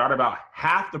earbuds. They start about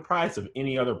half the price of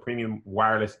any other premium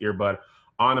wireless earbud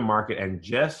on the market, and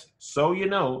just so you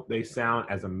know, they sound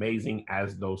as amazing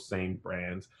as those same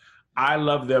brands. I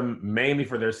love them mainly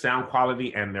for their sound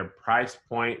quality and their price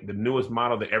point. The newest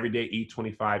model, the Everyday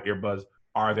E25 earbuds,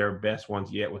 are their best ones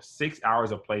yet, with 6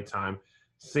 hours of playtime,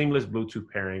 seamless Bluetooth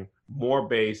pairing, more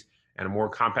bass, and a more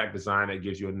compact design that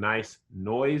gives you a nice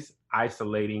noise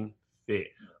isolating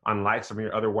fit. Unlike some of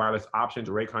your other wireless options,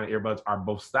 Raycon earbuds are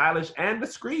both stylish and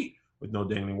discreet, with no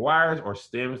dangling wires or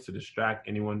stems to distract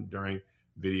anyone during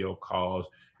video calls.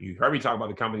 You heard me talk about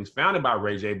the companies founded by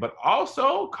Ray J, but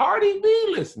also Cardi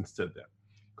B listens to them.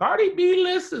 Cardi B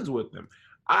listens with them.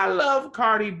 I love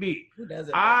Cardi B. Who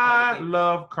doesn't? I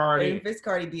love Cardi. If it's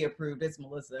Cardi B approved, it's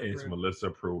Melissa approved. It's Melissa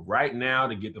approved. Right now,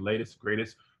 to get the latest,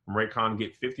 greatest from Raycon,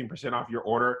 get 15% off your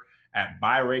order at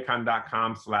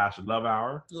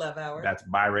buyraycon.com/lovehour. Love Hour. That's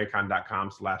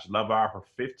buyraycon.com/lovehour for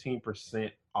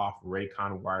 15% off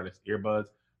Raycon wireless earbuds.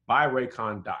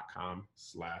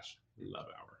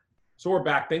 Buyraycon.com/lovehour. So we're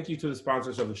back. Thank you to the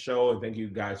sponsors of the show, and thank you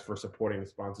guys for supporting the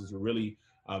sponsors. It really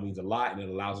means a lot, and it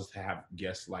allows us to have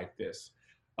guests like this.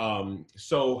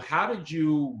 So how did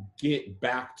you get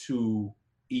back to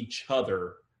each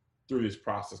other through this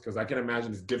process? Because I can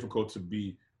imagine it's difficult to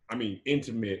be,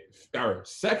 intimate or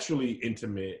sexually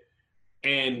intimate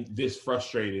and this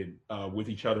frustrated with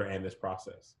each other and this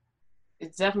process.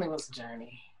 It definitely was a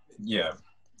journey. Yeah.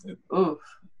 Ooh,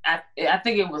 I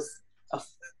think it was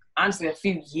honestly a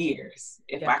few years,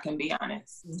 if I can be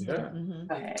honest. Yeah. Mm-hmm.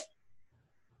 Go ahead.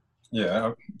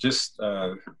 Yeah, just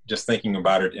thinking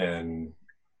about it in,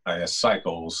 I guess,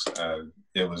 cycles.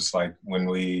 It was like when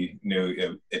we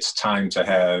knew it's time for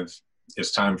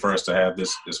us to have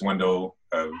this window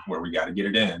where we got to get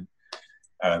it in.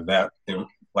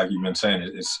 Like you've been saying,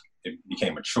 it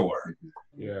became a chore.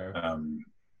 Yeah.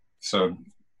 So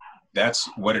that's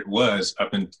what it was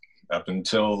up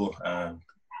until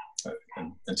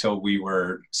we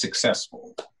were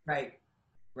successful. Right.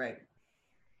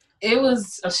 It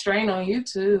was a strain on you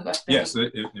too, I think. Yes,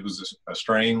 it was a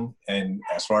strain, and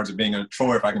as far as it being a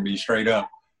chore, if I can be straight up,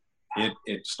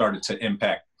 it started to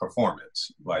impact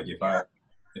performance. Like if I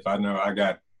know I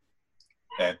got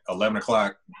at 11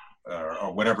 o'clock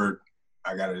or whatever,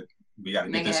 we got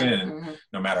to get this in,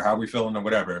 no matter how we feeling or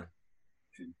whatever.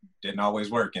 It didn't always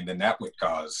work, and then that would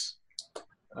cause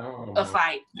a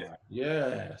fight. Yeah.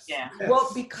 Yes. Yeah.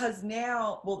 Well, because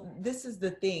now, this is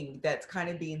the thing that's kind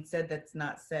of being said that's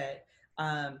not said.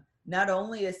 Not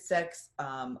only is sex,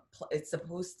 it's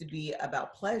supposed to be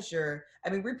about pleasure.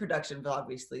 Reproduction is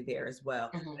obviously there as well.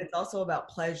 Mm-hmm. It's also about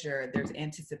pleasure. There's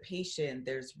anticipation,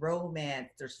 there's romance,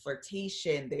 there's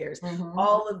flirtation, there's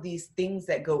all of these things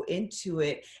that go into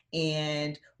it.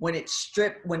 And when it's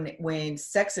stripped, when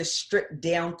sex is stripped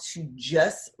down to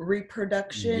just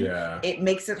reproduction, it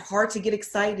makes it hard to get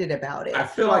excited about it. I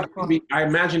feel like I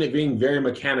imagine it being very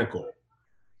mechanical.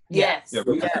 Yes. Yeah,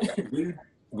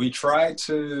 we tried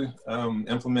to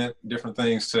implement different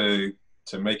things to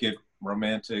make it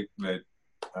romantic, but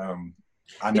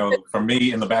I know for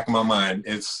me, in the back of my mind,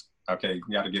 it's okay.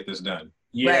 You got to get this done.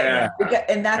 Yeah, right.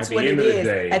 And that's what it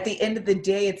is. At the end of the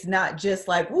day, it's not just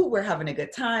like, "Ooh, we're having a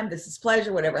good time. This is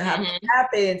pleasure. Whatever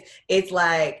happens." It's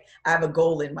like I have a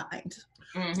goal in mind.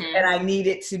 And I need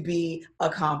it to be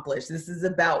accomplished. This is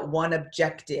about one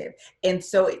objective. And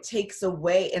so it takes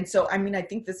away. And so, I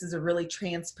think this is a really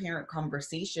transparent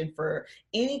conversation for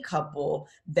any couple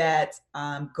that's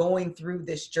going through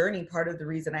this journey. Part of the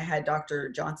reason I had Dr.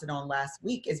 Johnson on last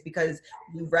week is because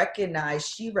she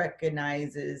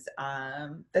recognizes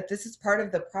that this is part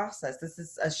of the process. This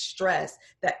is a stress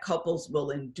that couples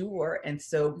will endure. And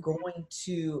so going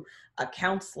to a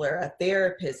counselor, a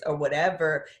therapist, or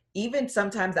whatever, even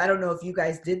sometimes, I don't know if you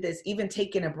guys did this, even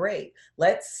taking a break.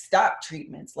 Let's stop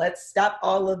treatments. Let's stop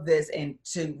all of this and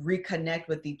to reconnect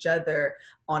with each other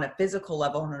on a physical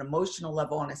level, on an emotional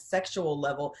level, on a sexual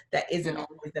level that isn't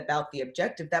always about the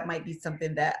objective. That might be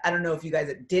something that, I don't know if you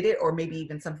guys did it, or maybe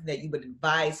even something that you would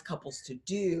advise couples to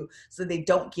do so they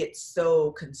don't get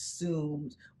so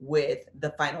consumed with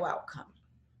the final outcome.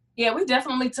 Yeah, we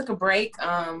definitely took a break.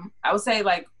 I would say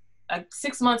like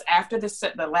 6 months after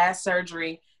the last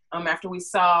surgery, after we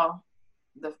saw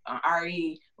the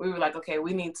RE, we were like, okay,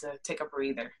 we need to take a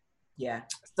breather. Yeah.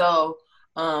 So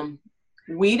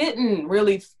we didn't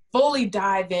really fully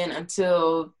dive in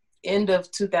until end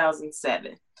of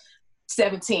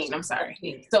 2017. I'm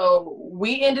sorry. So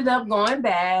we ended up going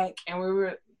back, and we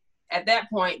were, at that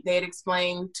point, they had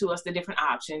explained to us the different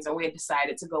options, and we had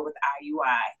decided to go with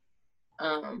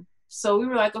IUI. So we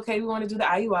were like, okay, we want to do the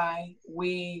IUI.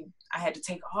 I had to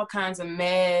take all kinds of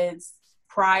meds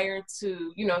prior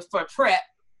to, for prep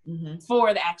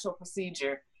for the actual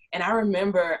procedure. And I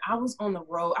remember I was on the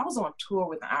road. I was on tour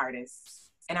with an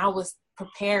artist, and I was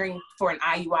preparing for an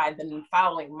IUI the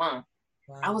following month.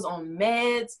 Wow. I was on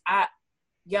meds. I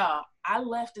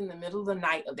left in the middle of the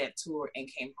night of that tour and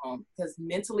came home because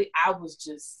mentally I was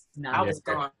just, I was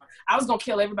gone. I was going to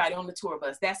kill everybody on the tour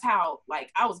bus. That's how,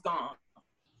 I was gone.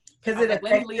 Because it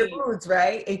affects your moods,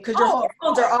 right? Because your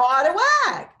hormones are all out of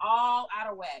whack. All out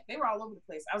of whack. They were all over the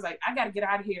place. I was like, I got to get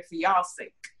out of here for y'all's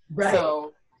sake. Right.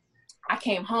 So I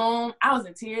came home. I was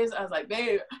in tears. I was like,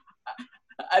 babe,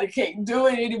 I can't do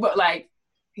it anymore. Like,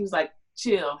 he was like,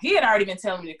 chill. He had already been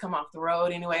telling me to come off the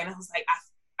road anyway. And I was like,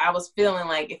 I was feeling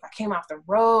like if I came off the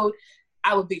road,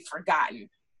 I would be forgotten.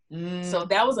 So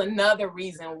that was another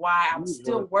reason why I was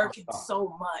still working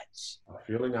so much. A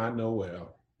feeling I know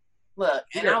well. Look,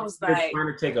 and I was like,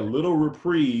 trying to take a little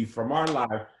reprieve from our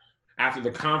life after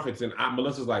the conference, and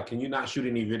Melissa's like, "Can you not shoot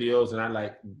any videos?" And I'm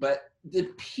like, "But the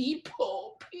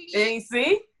people." And you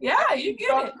see, yeah, you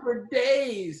get it. For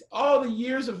days, all the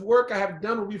years of work I have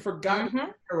done will be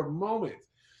forgotten for a moment.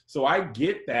 So I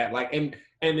get that, like, and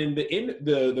in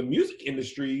the music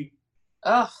industry,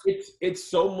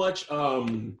 it's so much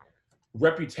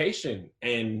reputation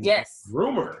and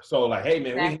rumor. So like, hey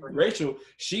man, Rachel,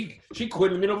 she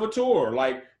quit in the middle of a tour,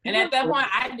 like, and at that point,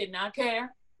 I did not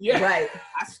care. Yeah, right.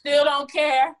 I still don't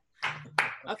care.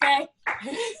 Okay,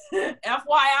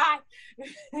 FYI.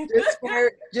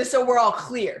 Just so we're all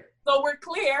clear. So we're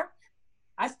clear.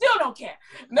 I still don't care.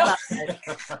 No,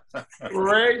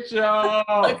 Rachel.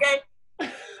 Okay,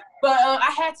 but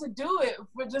I had to do it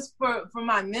for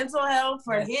my mental health,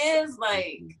 for his,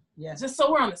 like, just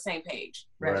so we're on the same page.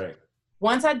 Right.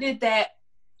 Once I did that,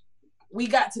 we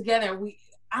got together and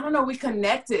we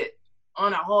connected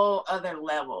on a whole other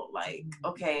level. Like,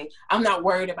 okay, I'm not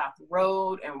worried about the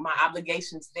road and my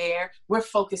obligations there. We're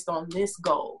focused on this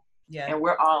goal. Yeah. And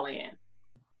we're all in.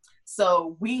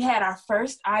 So we had our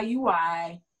first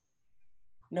IUI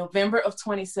November of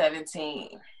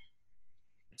 2017.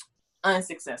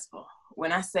 Unsuccessful.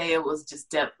 When I say it was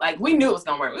just like, we knew it was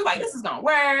gonna work. We were like, this is gonna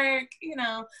work. You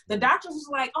know, the doctors was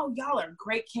like, oh, y'all are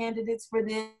great candidates for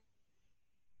this.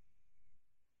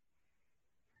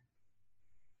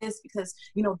 Because,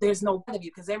 you know, there's no of you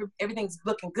because everything's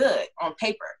looking good on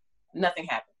paper. Nothing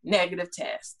happened. Negative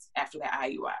tests after that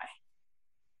IUI.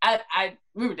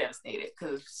 We were devastated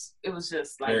because it was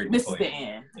just like, this is the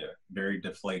end. Yeah, very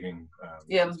deflating.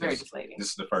 It was very deflating. This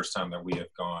is the first time that we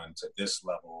have gone to this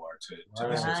level or to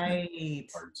this extent,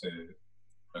 or to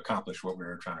accomplish what we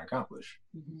were trying to accomplish.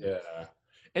 Yeah.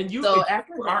 And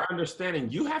after our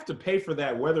understanding, you have to pay for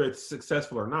that whether it's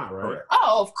successful or not, right?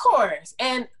 Oh, of course.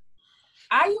 And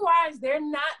IUIs, they're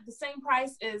not the same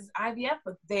price as IVF,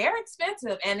 but they're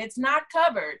expensive and it's not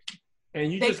covered.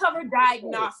 And they cover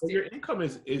diagnostics. So your income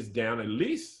is down at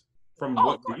least from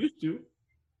what you used to.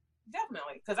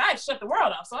 Definitely, because I had shut the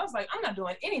world off. So I was like, I'm not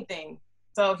doing anything.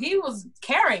 So he was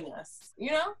carrying us,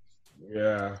 you know?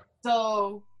 Yeah.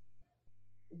 So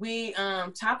we,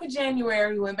 top of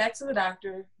January, we went back to the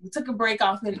doctor. We took a break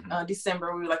off in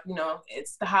December. We were like, you know,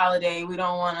 it's the holiday. We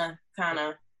don't want to kind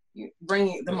of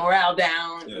bring the morale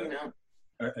down, you know?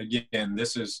 Again,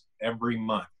 this is every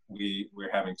month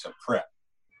we're having to prep.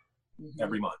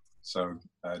 Every month. So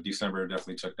December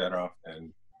definitely took that off,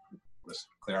 and let's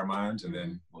clear our minds, and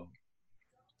then we'll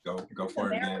go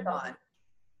for it again.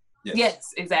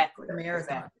 Yes, exactly. The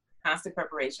marathon. Exactly. Constant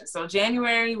preparation. So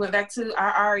January, went back to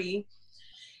our RE,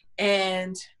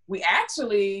 and we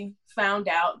actually found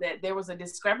out that there was a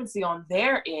discrepancy on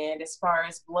their end as far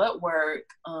as blood work.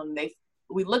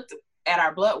 We looked at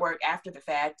our blood work after the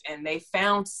fact, and they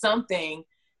found something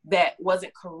that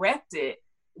wasn't corrected,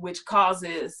 which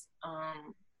causes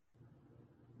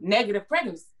negative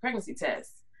pregnancy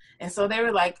tests. And so they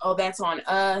were like, oh, that's on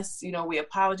us. You know, we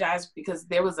apologize because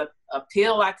there was a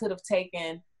pill I could have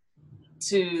taken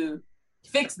to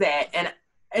fix that.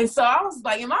 And so I was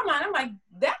like, in my mind, I'm like,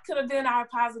 that could have been our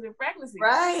positive pregnancy.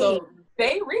 Right. So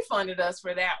they refunded us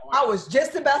for that one. I was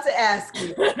just about to ask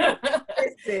you.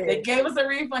 They gave us a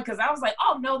refund because I was like,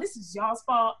 oh, no, this is y'all's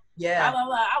fault. Yeah. Blah, blah,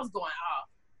 blah. I was going off.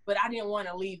 But I didn't want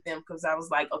to leave them because I was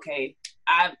like, okay,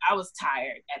 I was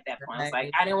tired at that point. It's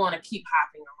like, I didn't want to keep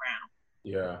hopping around.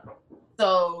 Yeah.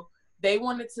 So they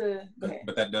wanted to.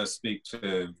 But that does speak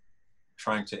to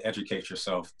trying to educate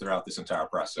yourself throughout this entire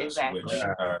process. Exactly.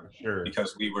 Which,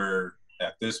 because we were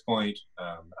at this point,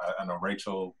 I know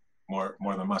Rachel more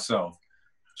than myself,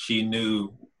 she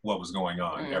knew what was going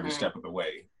on every step of the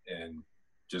way and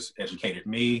just educated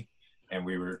me. And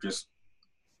we were just,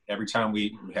 every time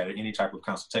we had any type of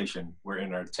consultation, we're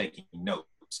in there taking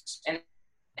notes. And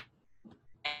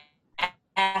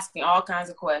asking all kinds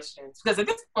of questions. Because at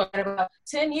this point, about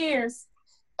 10 years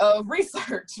of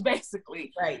research,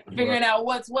 basically. Right. Figuring out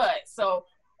what's what. So.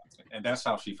 And that's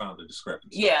how she found the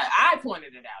discrepancy. Yeah, I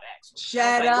pointed it out, actually.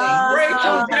 Shut up.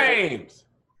 Rachel James.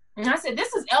 And I said,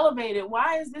 this is elevated.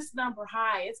 Why is this number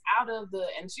high? It's out of the,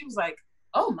 and she was like,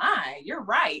 oh my, you're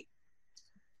right.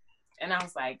 And I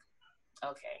was like,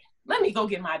 okay, let me go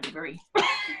get my degree.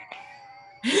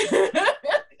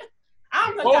 I'm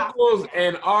vocals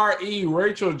and R.E.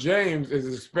 Rachel James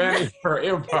is expanding her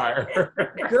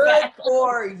empire. Good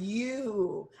for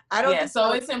you. I don't. Yeah,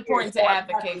 so it's important to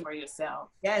advocate for yourself.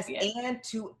 Yes, and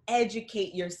to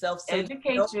educate yourself so educate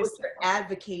you know yourself. what you're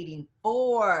advocating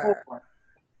for.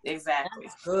 Exactly.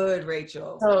 That's good,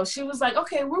 Rachel. So she was like,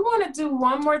 okay, we want to do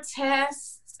one more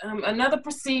test, another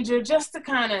procedure, just to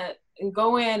kind of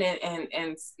go in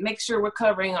and make sure we're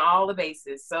covering all the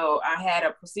bases. So I had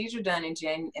a procedure done in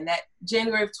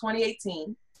January of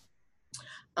 2018.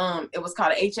 It was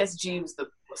called a HSG. It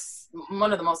was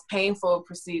one of the most painful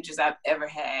procedures I've ever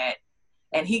had.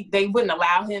 And they wouldn't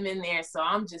allow him in there. So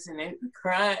I'm just in there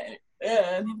crying.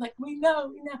 And I'm like, we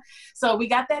know. So we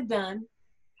got that done.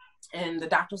 And the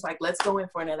doctor was like, let's go in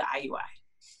for another IUI.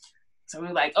 So we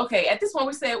were like, okay, at this point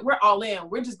we said, we're all in.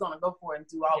 We're just going to go for it and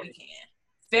do all we can.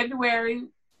 February,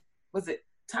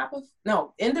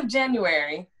 end of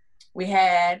January, we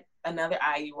had another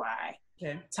IUI.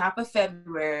 Okay. Top of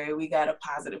February, we got a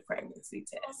positive pregnancy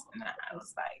test. And I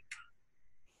was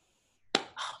like,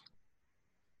 oh,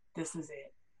 this is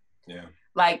it. Yeah.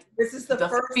 Like, this is the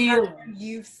first time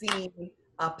you've seen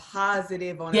a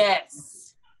positive on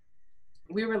Yes.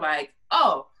 We were like,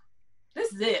 oh,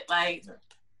 this is it. Like,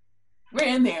 we're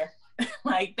in there.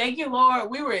 Like, thank you, Lord.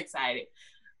 We were excited.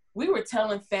 We were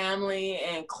telling family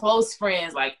and close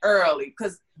friends like early,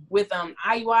 because with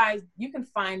IUIs, you can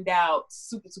find out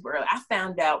super, super early. I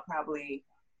found out probably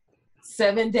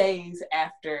 7 days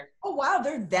after. Oh, wow.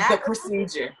 They're the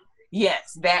procedure.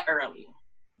 Yes, that early.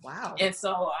 Wow. And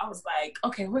so I was like,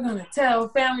 okay, we're going to tell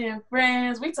family and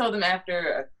friends. We told them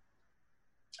after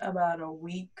about a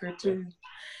week or two.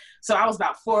 So I was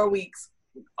about 4 weeks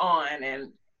on,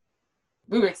 and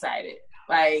we were excited.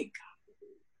 Like,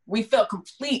 we felt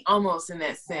complete almost in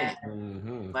that sense.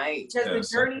 Mm-hmm. Like, because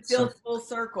the journey feels full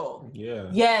circle. Yeah.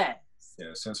 Yes.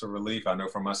 Yeah, sense of relief. I know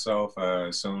for myself,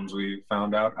 as soon as we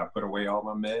found out, I put away all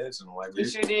my meds and like, we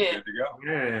sure did. Good to go.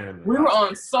 Man. We were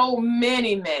on so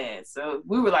many meds. So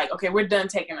we were like, okay, we're done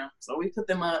taking them. So we put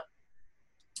them up.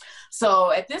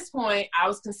 So at this point, I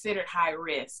was considered high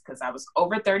risk because I was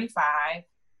over 35.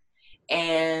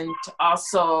 And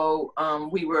also,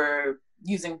 we were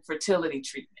using fertility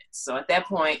treatment. So at that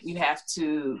point, you have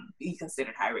to be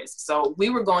considered high risk. So we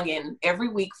were going in every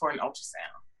week for an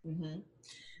ultrasound. Mm-hmm.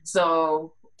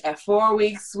 So at 4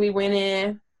 weeks, we went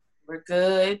in. We're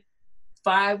good.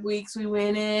 5 weeks, we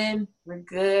went in. We're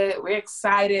good. We're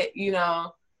excited,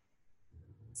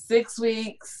 6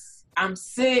 weeks, I'm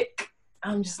sick.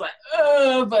 I'm just like,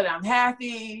 oh, but I'm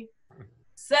happy.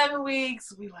 7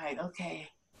 weeks, we like, okay.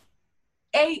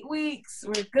 8 weeks,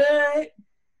 we're good.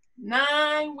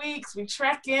 9 weeks, we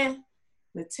trekking.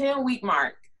 The 10-week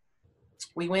mark,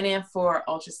 we went in for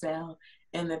ultrasound,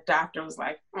 and the doctor was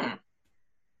like,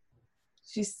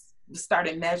 She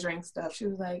started measuring stuff. She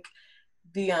was like,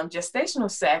 the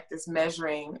gestational sac is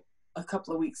measuring a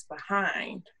couple of weeks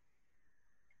behind.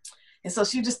 And so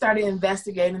she just started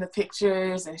investigating the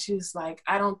pictures, and she was like,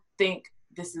 I don't think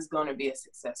this is going to be a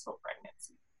successful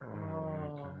pregnancy.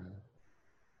 Oh.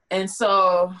 And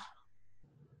so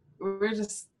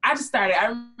I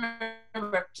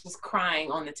remember just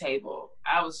crying on the table.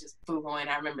 I was just boo-hooing.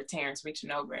 I remember Terrence reaching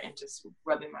over and just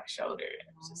rubbing my shoulder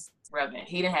and just rubbing.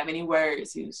 He didn't have any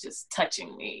words. He was just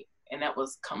touching me, and that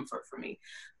was comfort for me.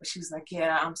 But she was like,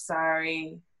 yeah, I'm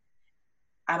sorry.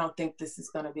 I don't think this is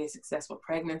going to be a successful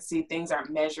pregnancy. Things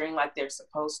aren't measuring like they're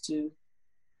supposed to.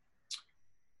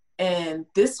 And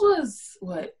this was,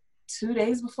 2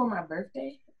 days before my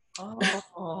birthday?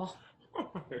 Oh.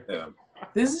 Yeah.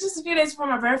 This is just a few days before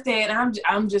my birthday, and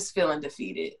I'm just feeling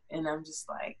defeated. And I'm just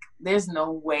like, there's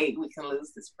no way we can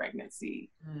lose this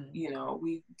pregnancy.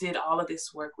 We did all of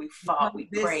this work. We fought, we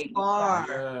prayed.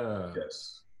 Yeah.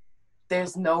 Yes.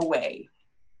 There's no way.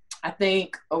 I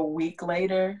think a week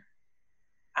later,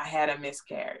 I had a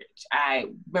miscarriage. I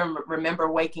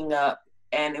remember waking up,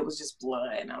 and it was just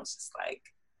blood. And I was just like,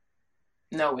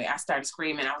 no way. I started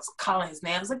screaming. I was calling his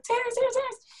name. I was like, Terrence.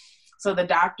 So the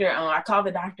doctor, I called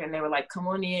the doctor, and they were like, come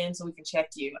on in so we can check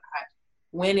you. I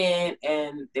went in,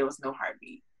 and there was no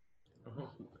heartbeat.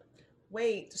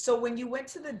 Wait, so when you went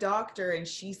to the doctor and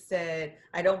she said,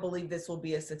 I don't believe this will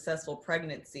be a successful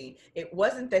pregnancy, it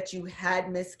wasn't that you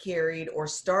had miscarried or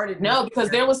started? No, because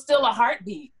there was still a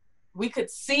heartbeat. We could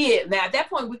see it. Now, at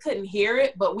that point, we couldn't hear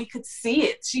it, but we could see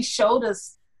it. She showed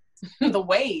us the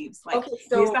waves. Like, okay,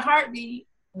 so here's the heartbeat.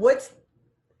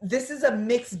 this is a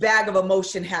mixed bag of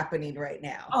emotion happening right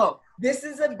now. Oh, this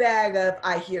is a bag of,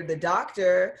 I hear the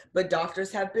doctor, but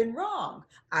doctors have been wrong.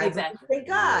 I thank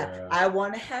God. Yeah. I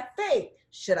want to have faith.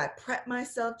 Should I prep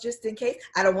myself just in case?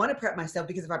 I don't want to prep myself,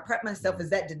 because if I prep myself, is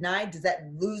that denied? Does that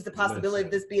lose the possibility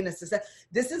of this being a success?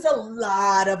 This is a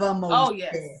lot of emotion. Oh,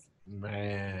 yes.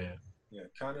 Man. Yeah,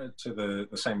 kind of to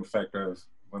the same effect of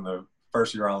when the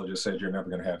first urologist said you're never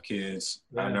going to have kids.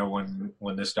 Yeah. I know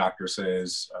when this doctor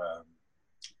says,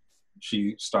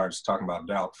 she starts talking about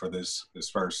doubt for this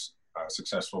first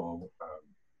successful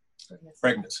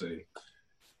pregnancy.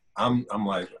 I'm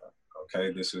like,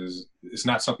 okay, it's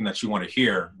not something that you want to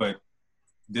hear, but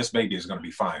this baby is going to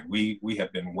be fine. We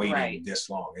have been waiting this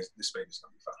long. This baby's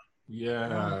going to be fine.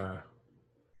 Yeah.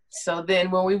 So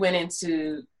then when we went in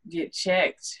to get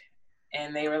checked,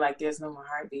 and they were like, there's no more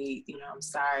heartbeat, I'm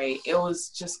sorry. It was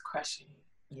just crushing.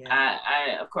 Yeah.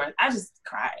 I of course, I just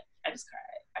cried. I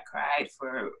cried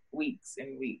for weeks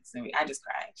and weeks and weeks. I just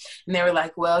cried. And they were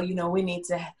like, well, we need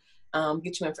to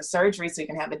get you in for surgery so you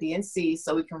can have a DNC,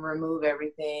 so we can remove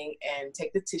everything and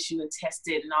take the tissue and test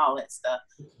it and all that stuff.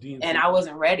 DNC. And I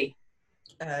wasn't ready.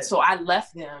 So I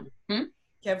left them.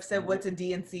 Kev said, what's a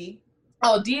DNC?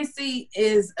 Oh, DNC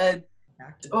is a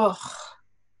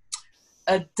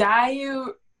I'm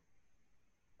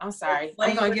sorry.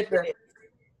 I'm going to get the...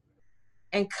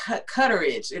 And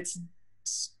cutterage.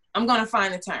 I'm going to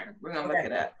find the term. We're going to look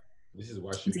it up. This is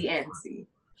why she... DNC.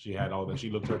 She had all that. She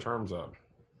looked her terms up.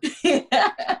 You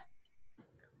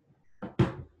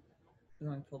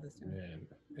want to pull this down? Man,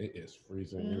 it is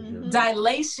freezing in here.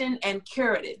 Dilation and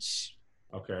curettage.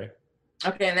 Okay.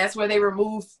 Okay, and that's where they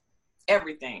remove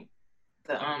everything.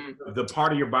 The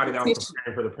part of your body that was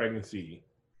preparing for the pregnancy.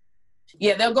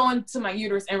 Yeah, they'll go into my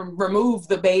uterus and remove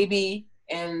the baby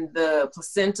and the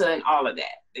placenta and all of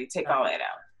that. They take all that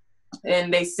out.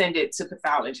 And they send it to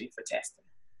pathology for testing.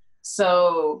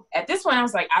 So at this point, I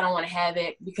was like, I don't want to have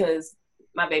it because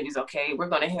my baby's okay. We're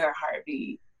going to hear a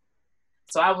heartbeat.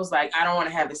 So I was like, I don't want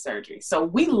to have the surgery. So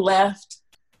we left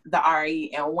the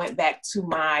RE and went back to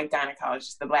my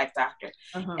gynecologist, the Black doctor.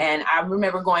 And I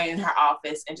remember going in her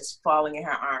office and just falling in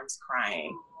her arms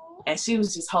crying. And she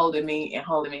was just holding me and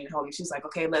holding me and holding me. She was like,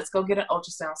 okay, let's go get an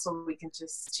ultrasound so we can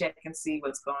just check and see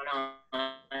what's going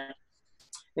on.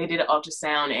 They did an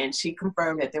ultrasound and she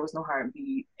confirmed that there was no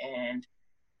heartbeat. And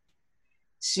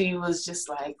she was just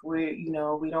like, we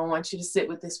don't want you to sit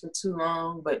with this for too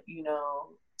long, but,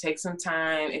 take some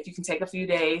time. If you can take a few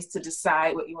days to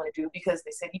decide what you want to do, because they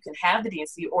said you can have the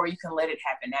DNC or you can let it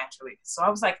happen naturally. So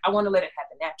I was like, I want to let it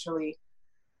happen naturally.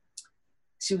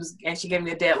 She gave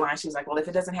me a deadline. She was like, well, if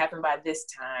it doesn't happen by this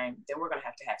time, then we're going to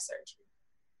have surgery.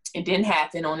 It didn't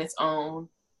happen on its own.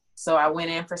 So I went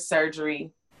in for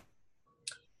surgery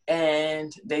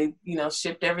and they,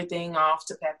 shipped everything off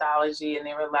to pathology. And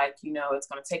they were like, it's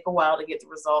going to take a while to get the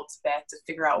results back to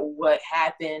figure out what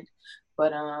happened.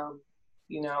 But,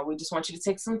 we just want you to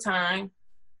take some time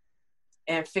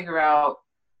and figure out,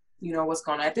 what's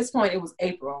going on. At this point, it was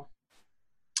April.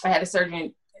 I had a surgery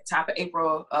at the top of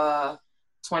April,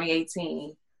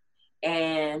 2018.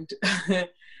 And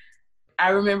I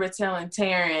remember telling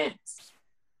Terrence,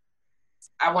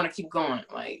 I want to keep going.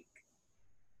 Like,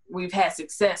 we've had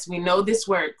success. We know this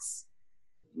works.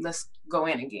 Let's go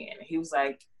in again. He was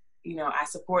like, I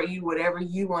support you. Whatever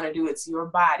you want to do, it's your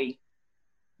body.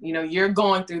 You're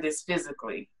going through this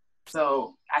physically.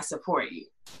 So I support you.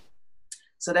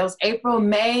 So that was April,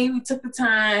 May. We took the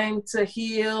time to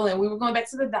heal and we were going back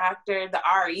to the doctor, the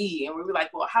RE. And we were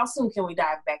like, well, how soon can we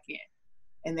dive back in?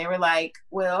 And they were like,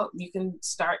 well, you can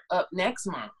start up next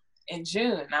month in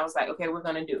June. And I was like, okay, we're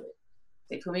going to do it.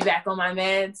 They put me back on my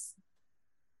meds.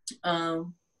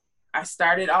 I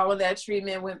started all of that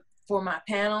treatment for my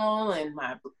panel and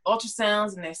my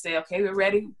ultrasounds. And they say, okay, we're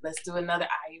ready. Let's do another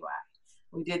IUI.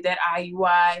 We did that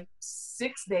IUI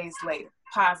 6 days later,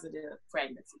 positive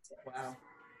pregnancy test.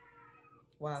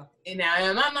 Wow. And now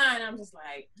in my mind, I'm just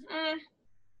like,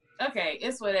 okay,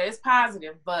 it's whatever. It's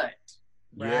positive, but.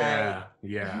 Yeah.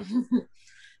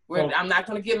 I'm not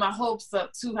going to get my hopes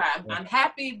up too high. I'm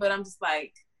happy, but I'm just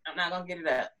like, I'm not going to get it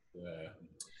up. Yeah.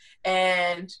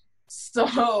 And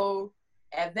so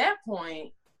at that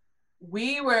point,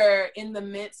 we were in the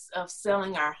midst of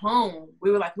selling our home. We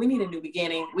were like, we need a new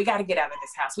beginning. We got to get out of this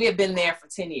house. We had been there for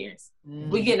 10 years.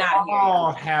 We getting out of here.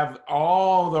 All have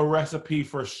all the recipe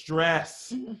for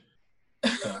stress.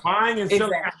 Buying and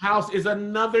selling a house is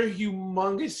another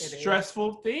humongous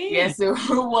stressful thing. Yes, it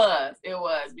was. It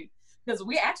was. Because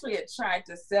we actually had tried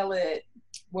to sell it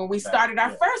when we started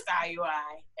our first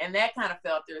IUI, and that kind of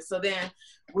fell through. So then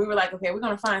we were like, okay, we're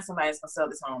going to find somebody that's going to sell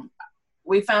this home.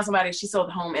 we found somebody, she sold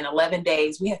the home in 11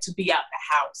 days. We had to be out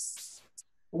the house.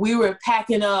 We were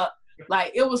packing up.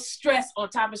 Like, it was stress on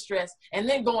top of stress, and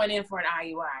then going in for an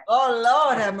IUI. Oh,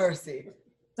 Lord have mercy.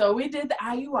 So we did the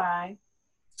IUI,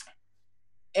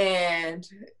 and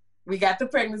we got the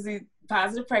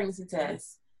positive pregnancy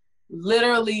test.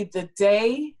 Literally the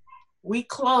day we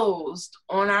closed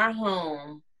on our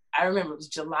home, I remember it was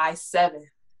July 7th,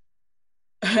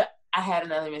 I had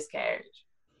another miscarriage.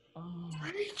 Oh,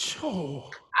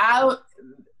 Rachel. I was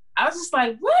just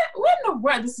like, what in the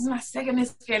world? This is my second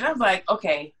miscarriage. I was like,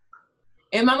 okay.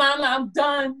 In my mind, I'm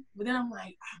done. But then I'm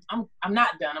like, I'm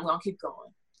not done. I'm gonna keep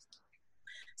going.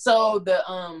 So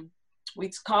we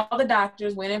called the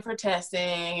doctors, went in for testing,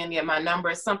 and my number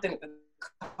is something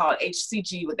called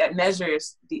HCG, that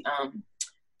measures the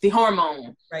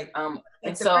hormone. Right.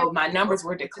 And so my numbers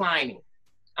were declining.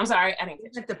 I'm sorry, I didn't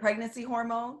get you. The pregnancy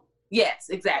hormone? Yes,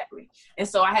 exactly. And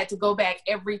so I had to go back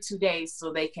every 2 days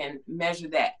so they can measure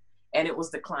that, and it was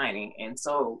declining. And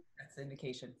so that's the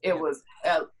indication. It was.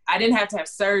 I didn't have to have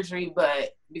surgery,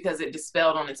 but because it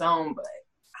dispelled on its own. But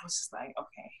I was just like,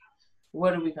 okay,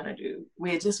 what are we gonna do?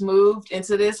 We had just moved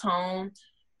into this home,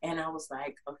 and I was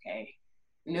like, okay,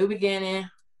 new beginning.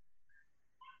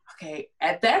 Okay,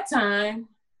 at that time,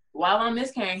 while I'm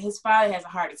miscarrying, his father has a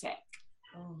heart attack.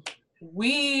 Oh.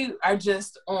 We are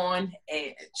just on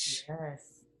edge.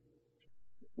 Yes.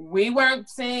 We weren't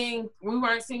seeing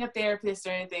a therapist or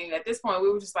anything. At this point,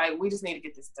 we were just like, we just need to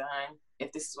get this done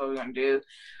if this is what we're gonna do.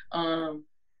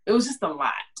 It was just a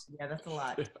lot. Yeah, that's a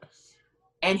lot.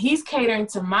 And he's catering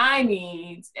to my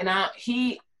needs, and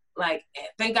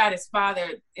thank God his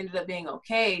father ended up being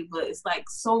okay, but it's like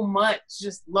so much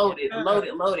just loaded.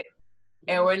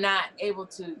 And we're not able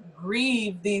to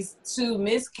grieve these 2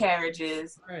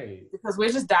 miscarriages, right, because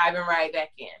we're just diving right back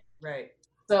in. Right.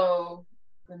 So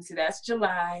let me see, that's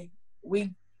July. We're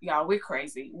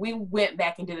crazy. We went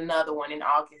back and did another one in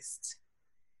August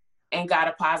and got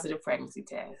a positive pregnancy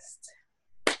test.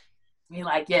 We're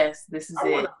like, yes, this is I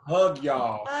it. want to hug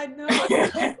y'all. I know.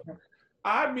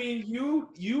 I mean,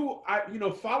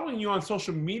 following you on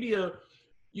social media,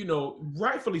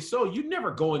 rightfully so, you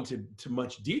never go into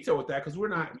much detail with that because we're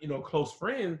not, close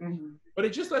friends. Mm-hmm. But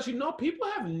it just lets you know people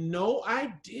have no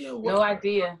idea what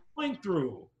they're going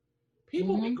through.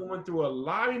 People be going through a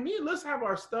lot. I mean, let's have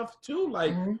our stuff too.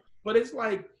 But it's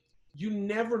like you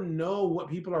never know what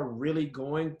people are really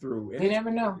going through. And you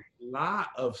never know. A lot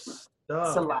of stuff.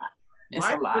 It's a lot.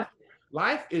 A lot.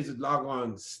 Life is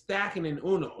doggone stacking in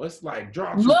Uno. It's like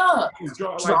draw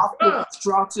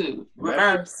two,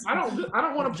 reverse. I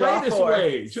don't want to play this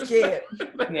way. Just yes.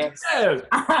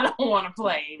 I don't want to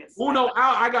play this Uno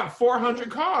out. I got 400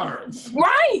 cards.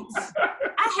 Right.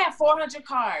 I have 400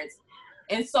 cards.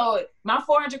 And so my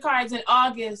 400 cards in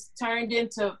August turned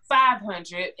into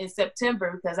 500 in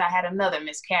September because I had another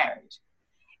miscarriage.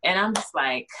 And I'm just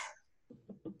like,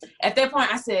 at that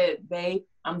point I said, babe,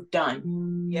 I'm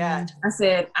done. Yeah. I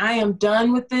said, I am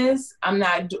done with this. I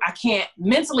can't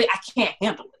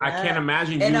handle it. I can't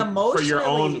imagine and you for your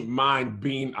own mind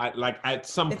being like at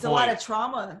some point. It's a lot of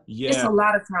trauma. Yeah. It's a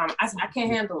lot of trauma. I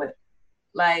can't handle it.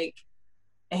 Like,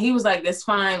 and he was like, that's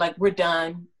fine. Like, we're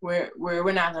done. We're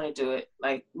not going to do it.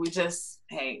 Like, we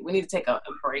need to take a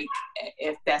break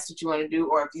if that's what you want to do.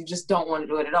 Or if you just don't want to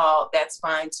do it at all, that's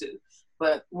fine too.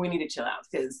 But we need to chill out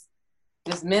because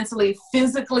just mentally,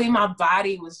 physically, my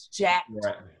body was jacked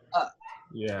up.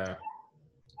 Yeah.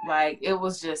 Like, it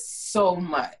was just so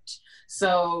much.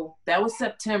 So that was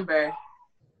September.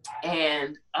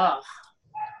 And,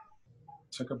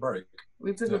 took a break.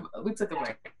 We took a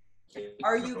break.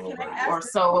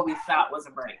 What we thought was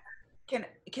a break.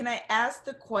 Can I ask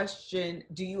the question,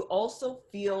 do you also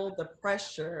feel the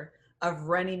pressure of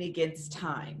running against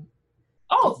time?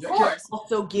 Oh, of course.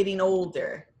 Also getting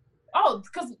older. Oh,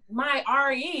 because my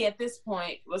RE at this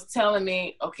point was telling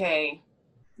me, okay,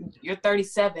 you're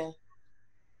 37.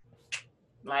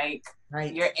 Like,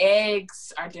 your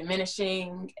eggs are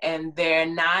diminishing and they're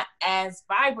not as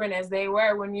vibrant as they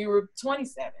were when you were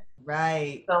 27.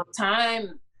 Right. So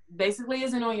time basically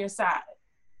isn't on your side.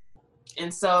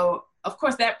 And so, of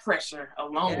course, that pressure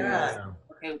alone was,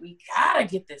 okay, we gotta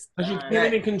get this done. Because you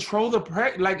can't even control the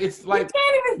like it's like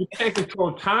you can't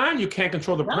control time, you can't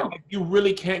control the you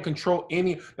really can't control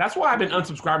any. That's why I've been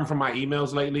unsubscribing from my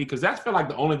emails lately, because that's feel like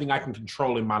the only thing I can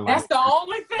control in my life. That's the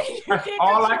only thing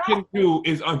all I can do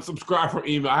is unsubscribe from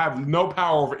email. I have no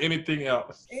power over anything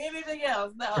else.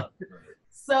 No.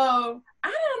 So I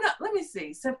don't know. Let me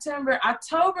see. September,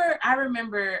 October, I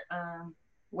remember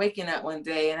waking up one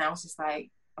day and I was just like,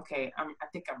 okay, I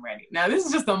think I'm ready. Now this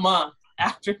is just a month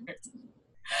after.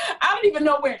 I don't even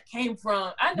know where it came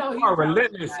from. I know you are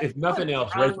relentless, if nothing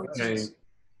else.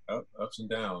 Ups and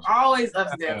downs. Always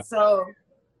ups and downs. So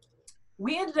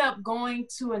we ended up going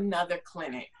to another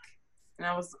clinic.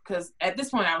 And because at this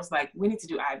point I was like, we need to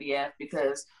do IVF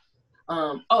because,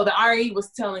 the RE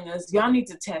was telling us, y'all need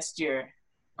to test your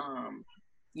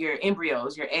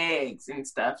embryos, your eggs and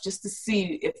stuff, just to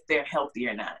see if they're healthy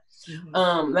or not.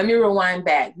 Mm-hmm. Let me rewind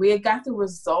back. We had got the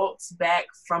results back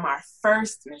from our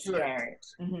first miscarriage.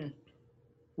 Mm-hmm.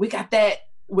 We got that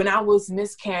when I was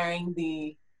miscarrying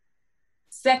the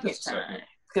second time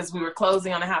because we were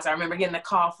closing on the house. I remember getting a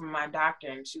call from my doctor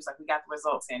and she was like, we got the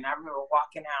results in. I remember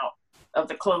walking out of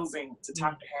the closing to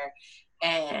talk to her,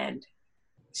 and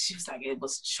she was like, it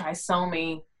was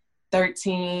trisomy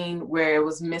 13 where it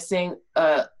was missing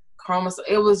a chromosome.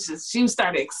 It was just, she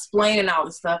started explaining all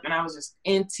this stuff and I was just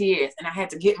in tears and I had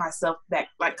to get myself back,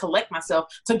 like collect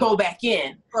myself to go back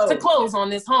in to close on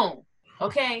this home.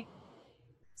 Okay.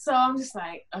 So I'm just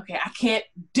like, okay, I can't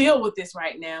deal with this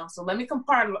right now. So let me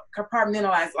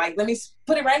compartmentalize. Like, let me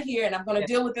put it right here and I'm going to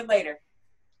deal with it later.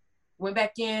 Went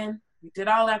back in, we did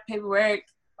all that paperwork,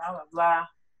 blah, blah, blah.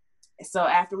 And so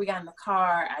after we got in the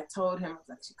car, I told him, I was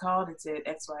like, she called and said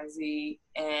XYZ.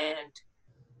 And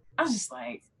I was just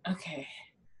like, okay,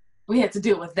 we had to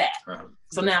deal with that.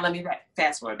 So now let me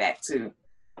fast forward back to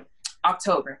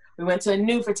October. We went to a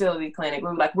new fertility clinic. We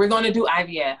were like, we're going to do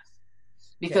IVF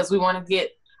because we want to get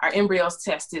our embryos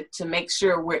tested to make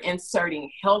sure we're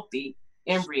inserting healthy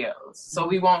embryos so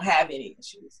we won't have any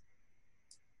issues.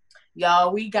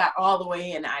 Y'all, we got all the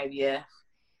way in IVF.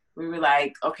 We were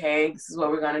like, okay, this is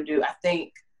what we're going to do. I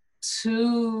think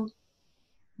 2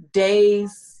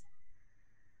 days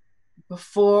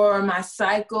before my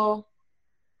cycle,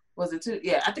 was it 2?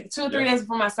 Yeah, I think 2 or 3 days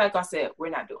before my cycle, I said, we're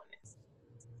not doing this.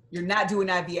 You're not doing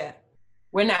IVF?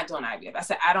 We're not doing IVF. I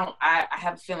said, I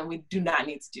have a feeling we do not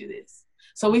need to do this.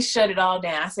 So we shut it all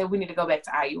down. I said, we need to go back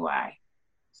to IUI.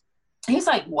 He's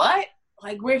like, what?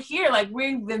 Like, we're here. Like,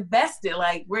 we've invested.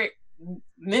 Like, we're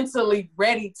mentally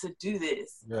ready to do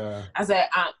this. Yeah. I said,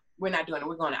 we're not doing it.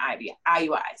 We're going to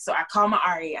IUI. So I called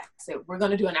my RE. I said, we're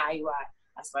going to do an IUI.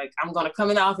 I was like, I'm going to come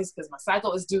in the office because my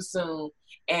cycle is due soon.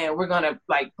 And we're going to,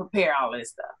 like, prepare all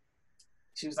this stuff.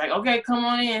 She was like, okay, come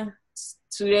on in.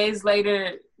 2 days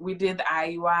later, we did the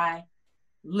IUI.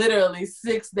 Literally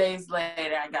 6 days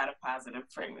later, I got a positive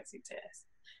pregnancy test.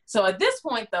 So at this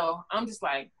point, though, I'm just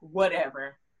like,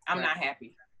 whatever. I'm not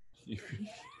happy.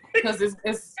 Because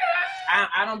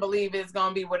I don't believe it's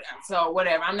going to be so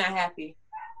whatever. I'm not happy.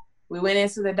 We went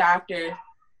into the doctor,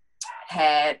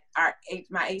 had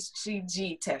my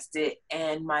HCG tested,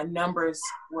 and my numbers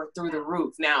were through the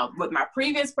roof. Now, with my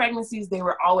previous pregnancies, they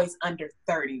were always under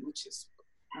 30, which is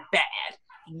bad.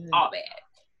 All bad.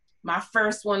 My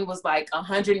first one was like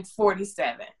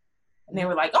 147. And they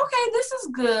were like, okay, this is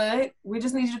good. We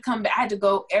just need you to come back. I had to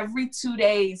go every 2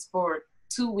 days for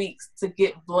 2 weeks to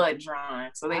get blood drawn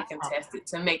so they can test it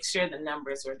to make sure the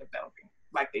numbers are developing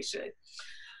like they should.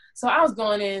 So I was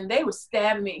going in, they were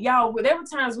stabbing me. Y'all, whatever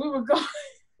times we were going,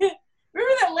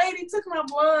 remember that lady took my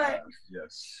blood?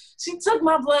 Yes. She took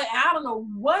my blood. I don't know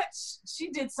what, she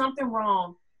did something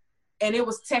wrong. And it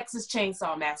was Texas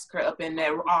Chainsaw Massacre up in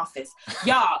their office.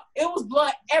 Y'all, it was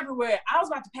blood everywhere. I was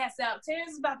about to pass out.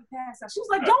 Terrence was about to pass out. She was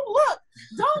like, don't look.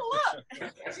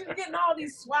 She was getting all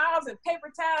these swabs and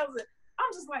paper towels. And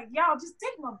I'm just like, y'all, just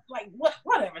take my, like,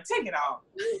 whatever, take it all.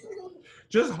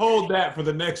 Just hold that for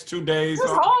the next 2 days.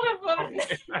 Just hold it for the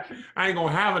next. I ain't going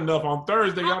to have enough on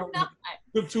Thursday. Y'all don't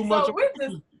do too much.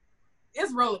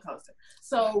 It's roller coaster.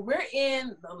 So we're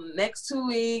in the next 2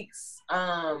 weeks.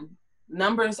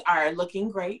 Numbers are looking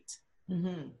great.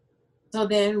 Mm-hmm. So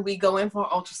then we go in for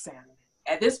ultrasound.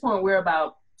 At this point, we're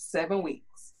about 7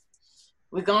 weeks.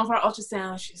 We're going for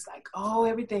ultrasound. She's like, oh,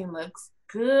 everything looks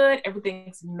good.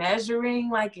 Everything's measuring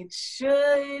like it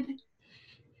should.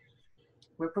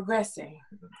 We're progressing.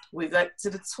 We got to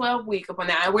the 12 week up on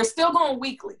that. And we're still going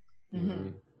weekly. Mm-hmm.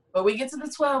 But we get to the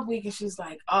 12 week and she's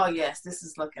like, oh yes, this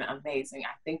is looking amazing.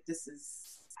 I think this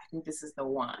is the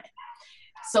one.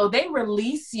 So they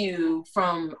release you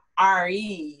from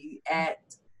RE at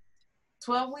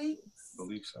 12 weeks? I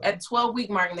believe so. At 12 week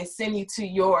mark, and they send you to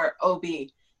your OB.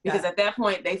 Because at that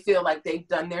point, they feel like they've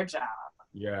done their job.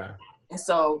 Yeah. And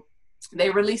so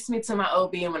they released me to my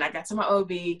OB. And when I got to my OB,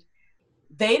 they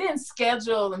didn't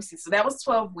schedule, let me see, so that was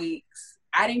 12 weeks.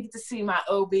 I didn't get to see my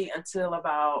OB until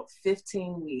about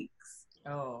 15 weeks.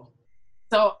 Oh.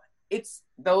 So it's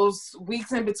those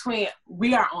weeks in between,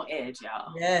 we are on edge,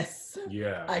 y'all. Yes.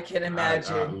 Yeah. I can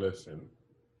imagine. Listen.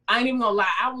 I ain't even gonna lie.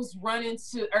 I was running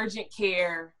to urgent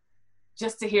care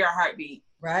just to hear a heartbeat.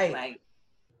 Right. Like,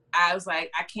 I was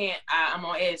like, I can't, I'm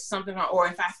on edge, something wrong. Or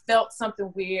if I felt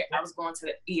something weird, I was going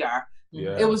to the ER.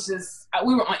 Yeah. It was just,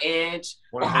 we were on edge.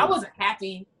 I wasn't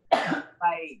happy.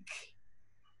 Like,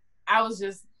 I was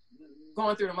just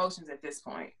going through the motions at this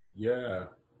point. Yeah.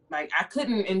 Like, I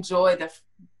couldn't enjoy the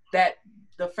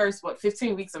first,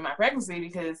 15 weeks of my pregnancy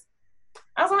because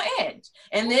I was on edge.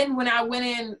 And then when I went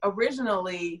in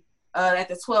originally at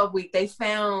the 12 week, they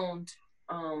found,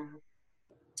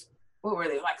 what were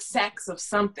they, like sacks of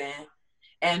something,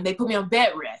 and they put me on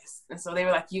bed rest. And so they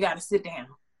were like, you got to sit down.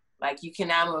 Like, you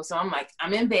cannot move. So I'm like,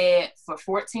 I'm in bed for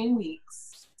 14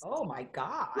 weeks. Oh my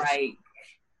gosh. Like,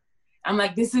 I'm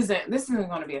like, this isn't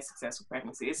going to be a successful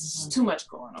pregnancy. It's just too much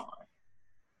going on.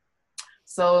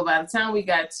 So by the time we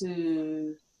got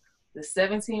to the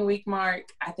 17-week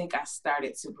mark, I think I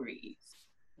started to breathe.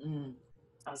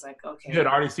 I was like, okay. You had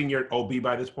already seen your OB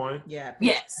by this point? Yeah.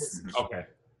 Yes. Okay.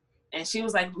 And she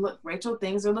was like, look, Rachel,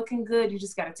 things are looking good. You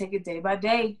just got to take it day by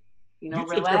day. You know, you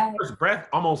took relax. your first breath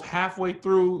almost halfway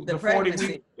through the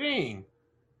 40-week thing.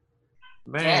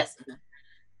 Man. Yes.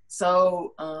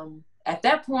 So at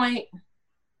that point,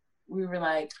 we were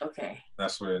like, okay.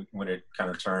 That's when it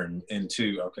kind of turned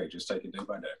into, okay, just take it day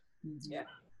by day. Yeah.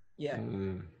 Yeah.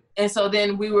 And so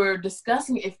then we were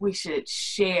discussing if we should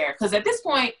share. Because at this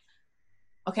point,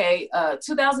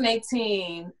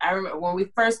 2018, I remember when we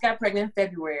first got pregnant in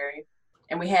February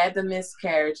and we had the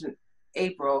miscarriage in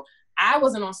April, I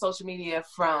wasn't on social media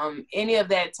from any of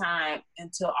that time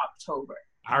until October.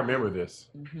 I remember this.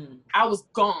 I was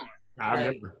gone. I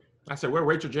remember. I said, where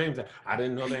Rachel James at? I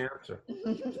didn't know the answer.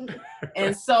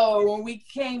 And so when we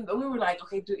came, we were like,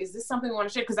 okay, is this something we want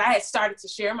to share? Because I had started to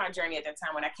share my journey at that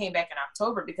time when I came back in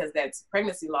October, because that's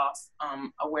Pregnancy Loss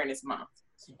Awareness Month.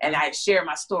 And I shared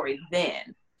my story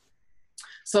then.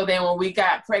 So then when we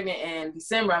got pregnant in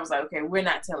December, I was like, okay, we're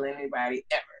not telling anybody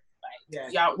ever.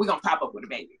 Like, y'all, we're going to pop up with a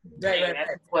baby. Right.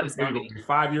 That's what it's going to be.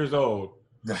 5 years old.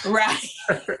 Right.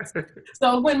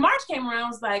 So when March came around, I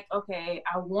was like, okay,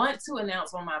 I want to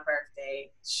announce on my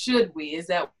birthday. Should we? Is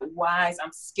that wise?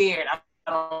 I'm scared. I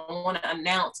don't want to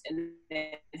announce and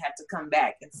then have to come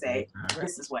back and say,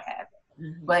 this is what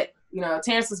happened. But,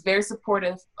 Terrence was very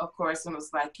supportive, of course, and was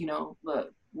like,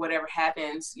 look, whatever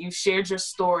happens, you shared your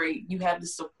story. You have the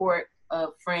support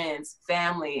of friends,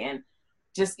 family, and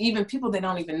just even people that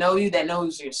don't even know you that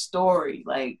knows your story.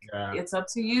 Like, it's up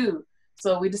to you.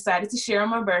 So we decided to share on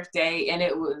my birthday, and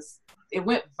it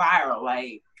went viral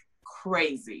like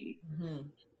crazy.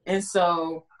 And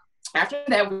so after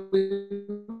that, we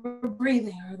were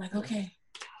breathing. We were like, okay,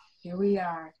 here we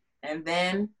are. And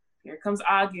then here comes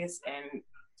August, and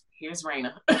here's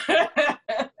Raina.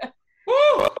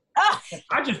 Woo!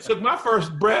 I just took my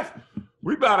first breath.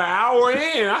 We about an hour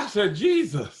in. I said,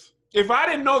 Jesus, if I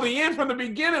didn't know the end from the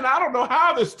beginning, I don't know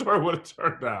how this story would have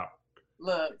turned out.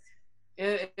 Look,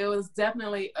 it was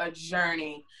definitely a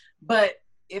journey. But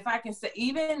if I can say,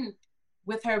 even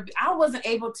with her, I wasn't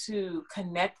able to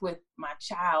connect with my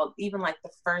child even like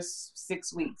the first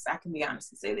 6 weeks. I can be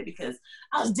honest and say that, because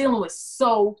I was dealing with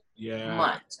so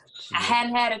much. I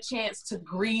hadn't had a chance to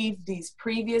grieve these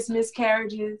previous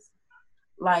miscarriages.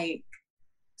 Like,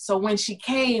 so when she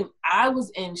came, I was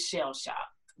in shell shock.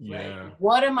 Yeah. Like,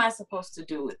 what am I supposed to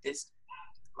do with this?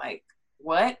 Like,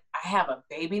 what? I have a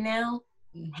baby now?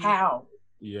 How?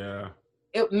 Yeah.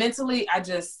 Mentally, I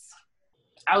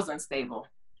was unstable.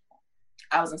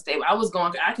 I was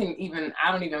going through,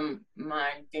 I don't even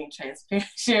mind being transparent,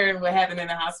 sharing what happened in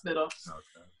the hospital.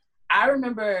 Okay. I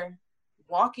remember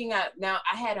walking out. Now,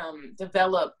 I had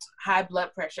developed high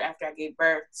blood pressure after I gave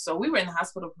birth. So we were in the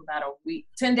hospital for about a week,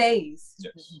 10 days.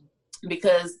 Yes.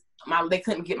 Because they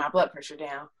couldn't get my blood pressure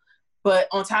down. But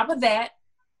on top of that,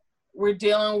 we're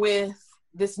dealing with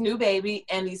this new baby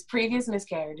and these previous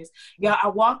miscarriages. Y'all, I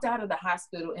walked out of the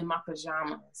hospital in my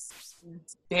pajamas,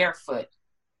 barefoot,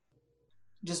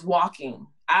 just walking.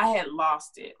 I had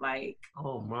lost it. Like,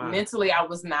 oh my. Mentally, I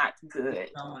was not good.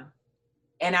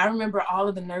 And I remember all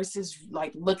of the nurses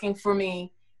like looking for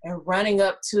me and running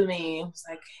up to me. It was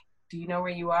like, do you know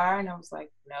where you are? And I was like,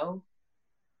 no.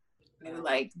 And they were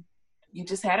like, you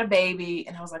just had a baby.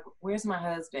 And I was like, where's my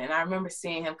husband? And I remember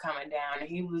seeing him coming down, and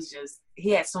he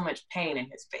had so much pain in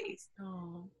his face.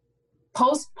 Oh.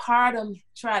 Postpartum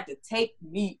tried to take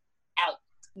me out.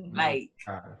 Like,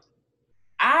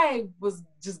 I was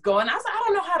just going, I was like, I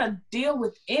don't know how to deal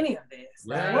with any of this.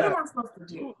 Like, what am I supposed to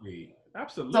do?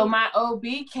 Absolutely. So my OB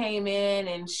came in,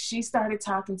 and she started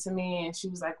talking to me, and she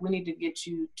was like, we need to get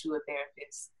you to a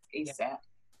therapist ASAP. Yeah.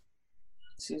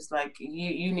 She was like,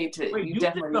 you need to. Wait, you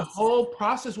definitely did the whole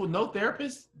process with no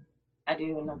therapist? I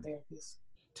did with no therapist.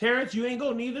 Terrence, you ain't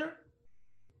go neither?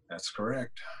 That's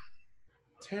correct.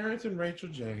 Terrence and Rachel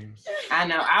James. I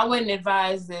know. I wouldn't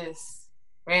advise this.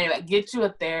 Anyway, get you a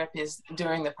therapist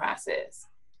during the process.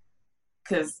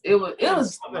 Because it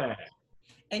was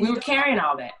And we were carrying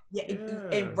all that. Yeah,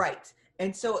 and right.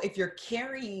 And so if you're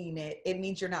carrying it, it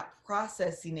means you're not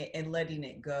processing it and letting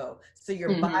it go. So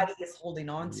your body is holding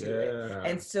on to it.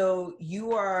 And so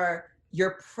you're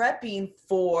prepping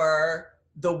for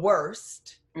the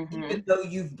worst, even though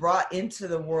you've brought into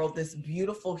the world this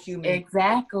beautiful human.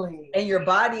 Exactly. And your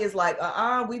body is like,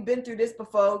 we've been through this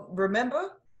before.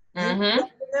 Remember? You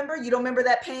don't remember? You don't remember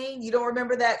that pain? You don't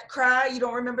remember that cry? You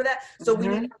don't remember that? So we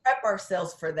need to prep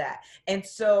ourselves for that. And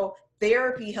so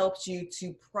therapy helps you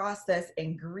to process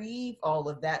and grieve all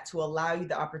of that to allow you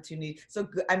the opportunity. So,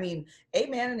 I mean,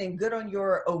 amen, and good on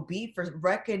your OB for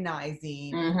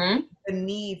recognizing the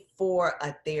need for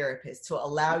a therapist to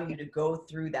allow you to go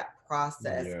through that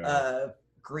process of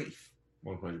grief.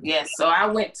 100%. Yes, so I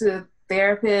went to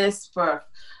therapist for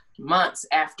months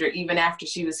after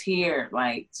she was here,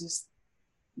 like just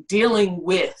dealing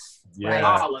with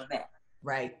all of that.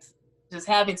 Right. Just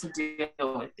having to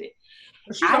deal with it.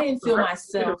 I didn't feel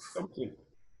myself.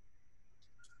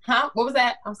 Huh? What was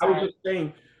that? I'm sorry. I was just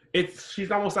saying, she's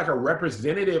almost like a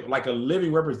representative, like a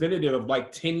living representative of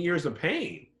like 10 years of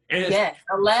pain. And yes,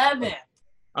 11.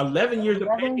 11 years of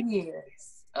pain. 11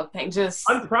 years of pain. Just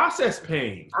unprocessed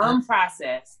pain.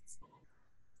 Unprocessed.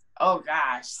 Oh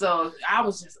gosh. So I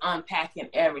was just unpacking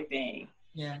everything.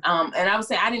 Yeah. And I would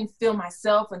say I didn't feel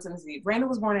myself until Brandon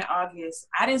was born in August.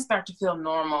 I didn't start to feel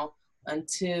normal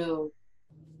until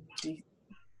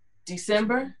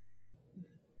December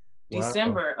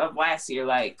of last year.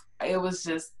 Like it was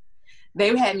just,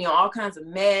 they had me on all kinds of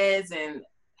meds, and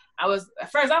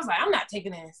at first I was like, I'm not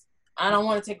taking this. I don't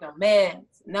want to take no meds.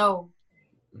 No,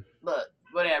 look,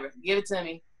 whatever, give it to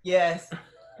me. Yes.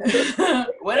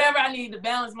 Whatever I need to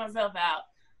balance myself out,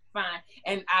 fine.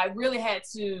 And I really had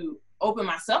to open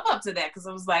myself up to that, because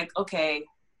I was like, okay,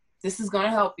 this is going to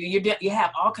help you. You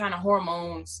have all kind of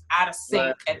hormones out of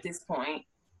sync at this point.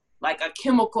 Like a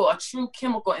true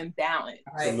chemical imbalance.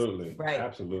 Absolutely. Right.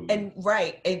 Absolutely. And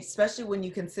and especially when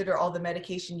you consider all the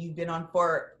medication you've been on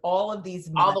for all of these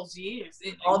months. All those years.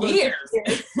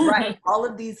 Right. All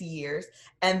of these years.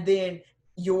 And then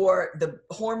the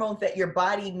hormones that your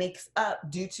body makes up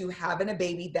due to having a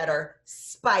baby that are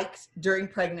spiked during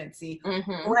pregnancy,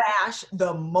 crash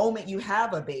the moment you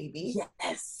have a baby.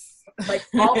 Yes. Like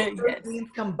all of those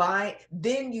things combined,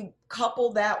 then you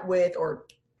couple that with, or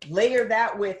layer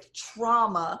that with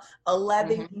trauma,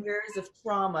 11 years of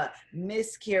trauma,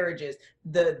 miscarriages,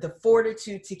 the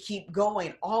fortitude to keep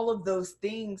going, all of those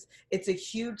things. It's a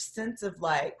huge sense of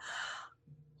like,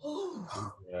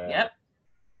 Yep.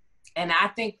 And I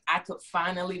think I could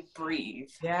finally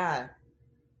breathe. Yeah.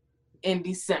 In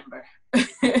December.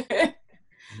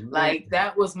 Like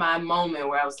that was my moment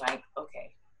where I was like,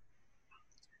 okay.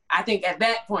 I think at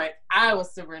that point I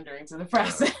was surrendering to the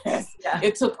process.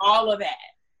 It took all of that.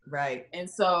 Right. And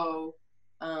so,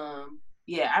 I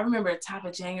remember at the top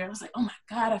of January, I was like, oh my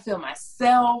God, I feel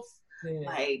myself. Yeah.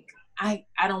 Like, I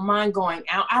don't mind going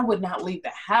out. I would not leave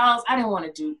the house. I didn't want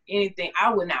to do anything.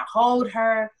 I would not hold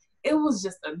her. It was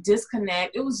just a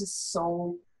disconnect. It was just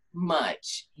so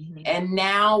much. And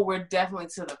now we're definitely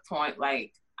to the point,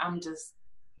 like, I'm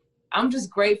just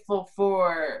grateful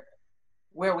for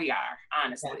where we are,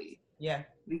 honestly. Yeah.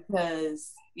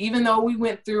 Because even though we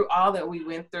went through all that we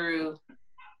went through,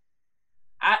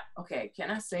 can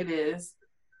I say this?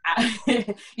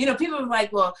 People are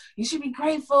like, well, you should be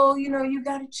grateful. You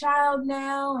got a child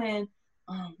now, and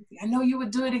I know you would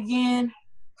do it again.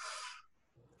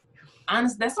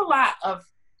 Honestly, that's a lot.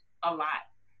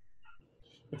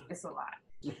 It's a lot.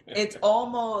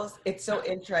 It's so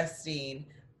interesting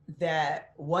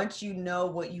that once you know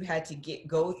what you had to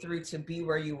go through to be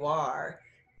where you are,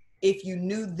 if you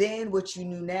knew then what you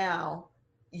knew now,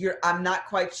 I'm not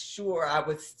quite sure I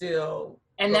would still.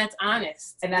 And that's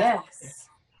honest. And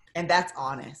that's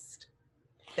honest.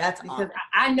 That's because honest.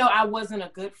 I know I wasn't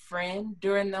a good friend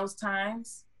during those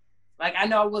times. Like, I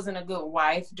know I wasn't a good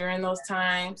wife during those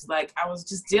times. Like, I was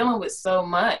just dealing with so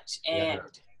much. And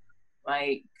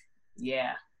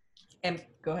And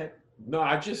go ahead. No,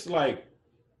 I just like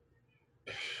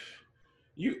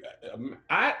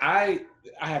I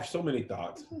have so many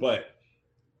thoughts, but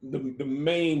the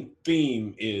main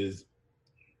theme is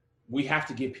we have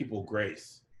to give people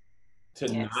grace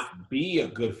to not be a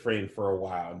good friend for a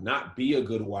while, not be a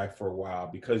good wife for a while,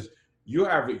 because you're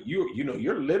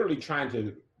literally trying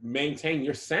to maintain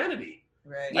your sanity.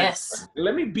 Right. Like, yes.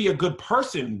 Let me be a good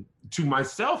person to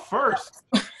myself first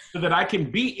so that I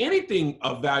can be anything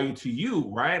of value to you,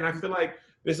 right? And I feel like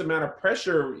this amount of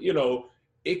pressure,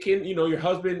 it can, your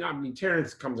husband, I mean,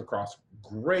 Terrence comes across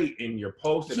great in your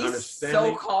posts and He's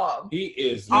understanding. so calm. He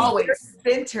is always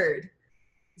centered.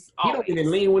 He don't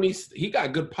even lean when he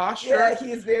got good posture. Yeah,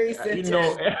 he is very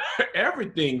centered.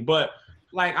 Everything. But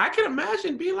like, I can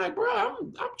imagine being like, bro,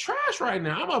 I'm trash right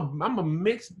now. I'm a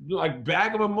mixed like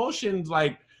bag of emotions.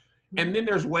 Like, and then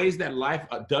there's ways that life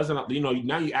doesn't,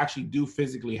 now you actually do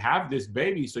physically have this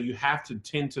baby, so you have to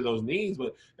tend to those needs,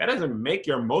 but that doesn't make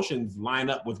your emotions line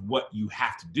up with what you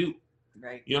have to do.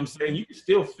 Right. You know what I'm saying? You can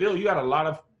still feel, you got a lot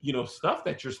of, stuff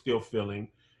that you're still feeling,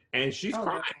 and she's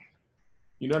crying.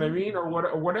 You know what I mean? Or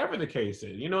whatever the case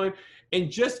is, and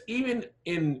just even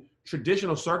in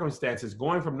traditional circumstances,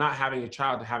 going from not having a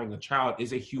child to having a child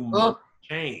is a humongous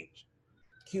change.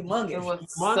 Humongous. It was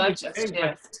such a shift.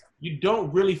 Like, you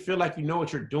don't really feel like you know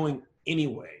what you're doing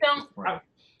anyway. I was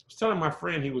telling my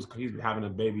friend he's having a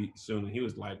baby soon, and he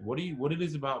was like, what it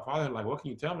is about father? Like, what can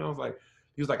you tell me? I was like,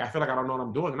 he was like, I feel like I don't know what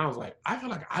I'm doing. And I was like, I feel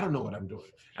like I don't know what I'm doing.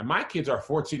 And my kids are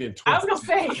 14 and 12. I was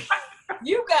going to say,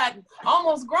 you got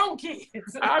almost grown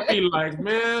kids. I'd be like,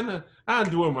 man, I'm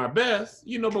doing my best.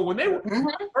 But when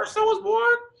first son was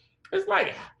born, it's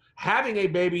like having a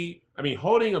baby,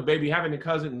 holding a baby, having a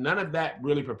cousin, none of that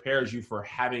really prepares you for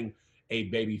having a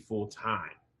baby full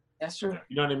time. That's true.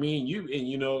 You know what I mean?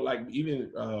 Like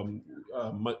even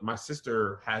my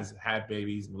sister has had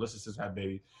babies. Melissa's sister had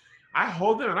babies. I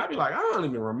hold them and I'd be like, I don't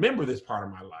even remember this part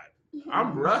of my life.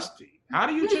 I'm rusty. How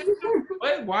do you change?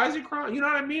 Why is he crying? You know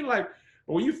what I mean? Like,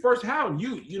 but when you first have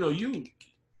you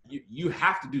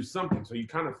have to do something. So you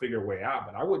kind of figure a way out.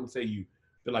 But I wouldn't say you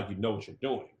feel like you know what you're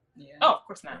doing. Yeah. Oh, of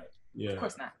course not. Yeah. Of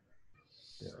course not.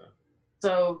 Yeah.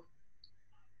 So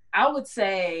I would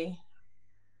say,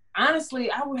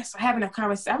 honestly, I was having a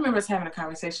conversation. I remember us having a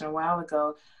conversation a while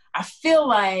ago. I feel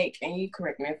like, and you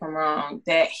correct me if I'm wrong,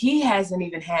 that he hasn't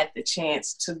even had the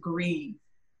chance to grieve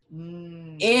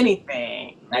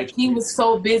anything. Like, he was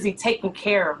so busy taking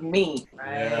care of me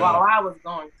while I was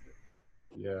going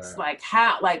through. Yeah. It's like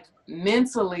how, like,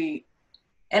 mentally,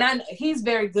 and he's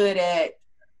very good at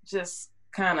just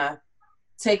kind of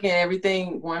taking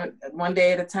everything one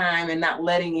day at a time and not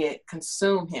letting it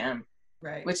consume him.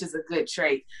 Right. Which is a good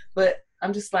trait. But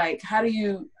I'm just like, how did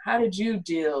you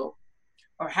deal,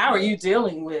 or how are you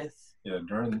dealing with? Yeah,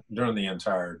 during the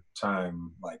entire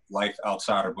time, like, life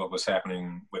outside of what was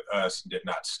happening with us did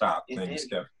not stop. Things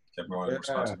kept going.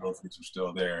 Responsibilities were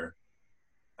still there.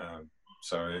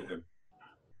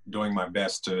 Doing my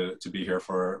best to be here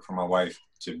for my wife,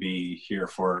 to be here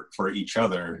for each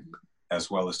other, as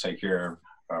well as take care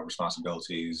of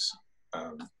responsibilities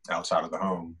outside of the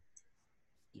home.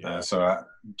 So I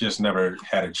just never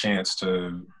had a chance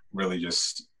to really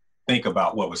just think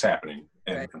about what was happening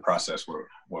and process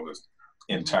what was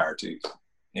in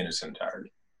its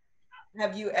entirety.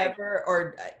 Have you ever,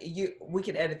 or we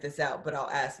can edit this out, but I'll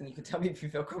ask and you can tell me if you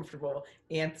feel comfortable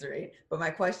answering. But my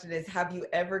question is, have you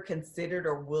ever considered,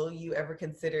 or will you ever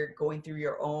consider going through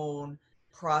your own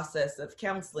process of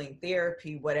counseling,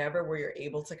 therapy, whatever, where you're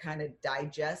able to kind of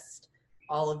digest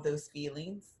all of those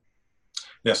feelings?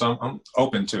 Yes, I'm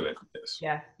open to it.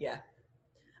 Yes. Yeah.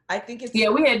 I think it's... Yeah,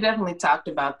 we had definitely talked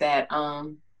about that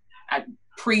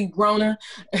pre-Rona,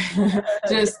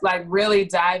 just like really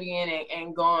diving in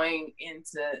and going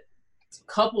into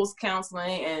couples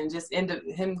counseling and just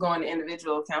him going to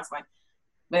individual counseling.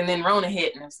 But then Rona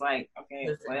hit and it's like,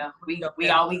 okay, well, we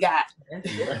all we got.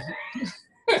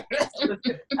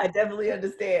 I definitely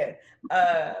understand.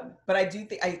 But I do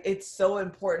think it's so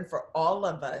important for all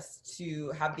of us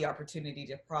to have the opportunity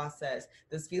to process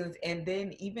those feelings. And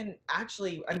then even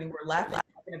actually, we're laughing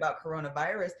about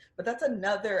coronavirus, but that's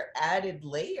another added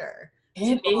layer.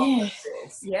 It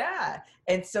is. Yeah.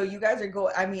 And so you guys are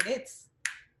it's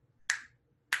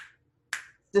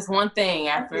just one thing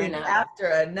after another.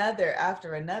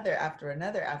 After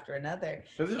another.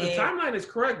 Because the timeline is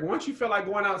correct. Once you feel like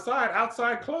going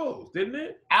outside closed, didn't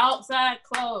it? Outside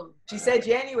closed. She said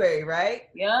January, right?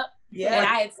 Yep.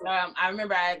 Yeah. And I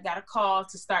remember I got a call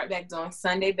to start back doing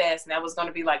Sunday best, and that was going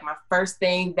to be like my first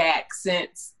thing back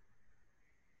since.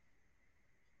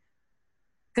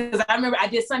 Because I remember I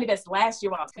did Sunday best last year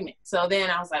while I was pregnant. So then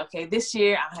I was like, okay, this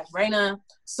year I'll have Raina. As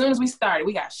soon as we started,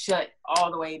 we got shut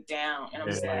all the way down. And I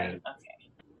was like, okay.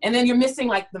 And then you're missing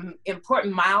like the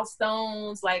important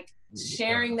milestones, like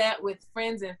sharing that with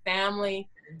friends and family.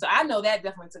 So I know that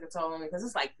definitely took a toll on me, because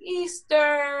it's like Easter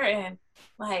and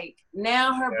like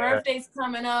now her birthday's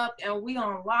coming up and we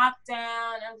on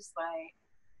lockdown. I'm just like,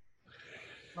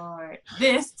 Lord,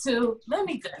 this too. Let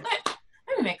me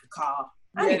make a call.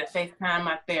 I need to FaceTime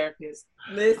my therapist.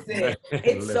 Listen,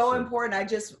 it's so important. I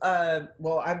just,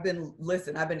 I've been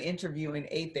interviewing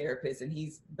a therapist, and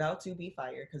he's about to be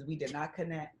fired because we did not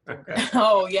connect. Okay.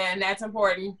 Oh, yeah, and that's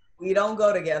important. We don't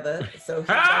go together, so he's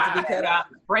about to be cut off.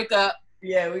 Break up.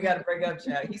 Yeah, we got to break up,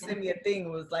 child. He sent me a thing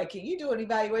and was like, can you do an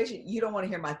evaluation? You don't want to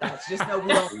hear my thoughts. Just know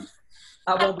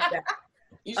I won't be back.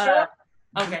 You sure?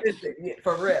 Okay. Listen,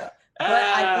 for real. But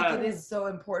I think it is so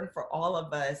important for all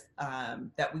of us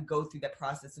that we go through that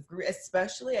process of grief,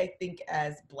 especially I think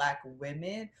as Black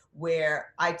women,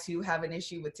 where I too have an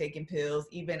issue with taking pills.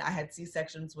 Even I had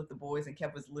C-sections with the boys, and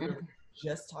Kev was literally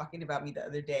just talking about me the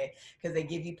other day because they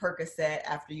give you Percocet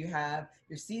after you have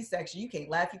your C-section. You can't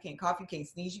laugh, you can't cough, you can't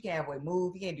sneeze, you can't halfway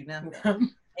move, you can't do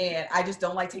nothing. And I just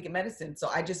don't like taking medicine, so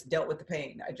I just dealt with the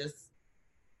pain. I just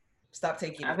stopped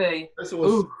taking it.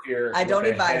 I don't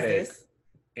advise this.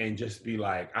 And just be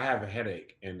like, I have a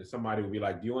headache. And somebody will be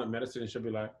like, do you want medicine? And she'll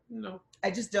be like, no.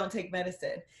 I just don't take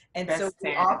medicine. And That's so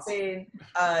we Terrence.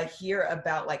 often hear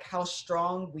about like how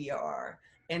strong we are.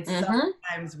 And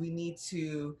sometimes we need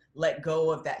to let go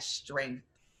of that strength.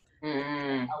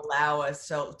 Allow us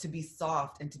to be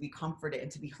soft and to be comforted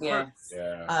and to be hurt.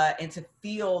 And to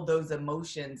feel those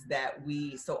emotions that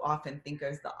we so often think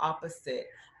is the opposite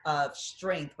of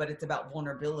strength, but it's about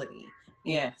vulnerability.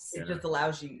 Yes. It just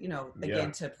allows you,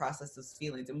 again, to process those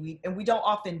feelings. And we don't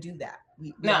often do that.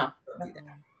 We No. don't do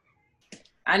that.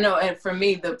 I know, and for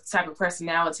me, the type of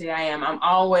personality I am, I'm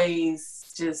always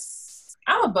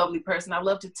I'm a bubbly person. I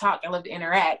love to talk. I love to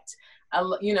interact. I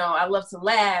love to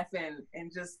laugh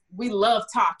and just, we love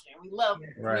talking. We love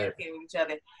communicating with each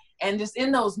other. And just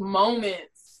in those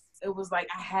moments, it was like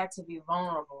I had to be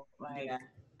vulnerable. Like,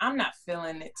 I'm not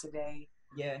feeling it today.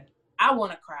 Yeah. I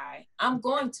want to cry. I'm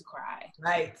going to cry.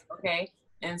 Right. Okay.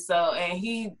 And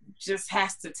he just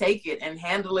has to take it and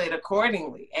handle it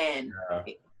accordingly. And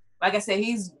like I said,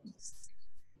 he's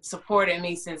supported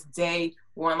me since day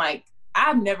one. Like,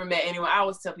 I've never met anyone. I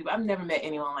always tell people, I've never met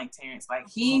anyone like Terrence. Like,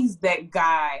 he's that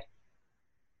guy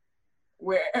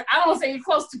where, I don't want to say he's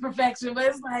close to perfection, but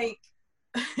it's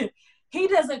like, he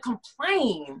doesn't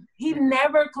complain. He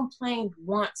never complained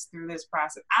once through this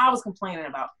process. I was complaining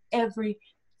about every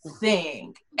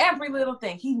little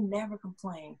thing. He never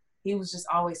complained. He was just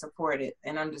always supportive,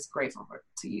 and I'm just grateful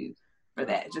to you for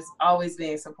that. Just always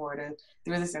being supportive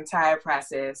through this entire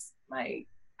process. Like,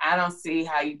 I don't see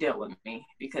how you dealt with me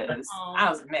because I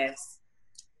was a mess.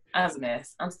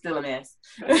 I'm still a mess.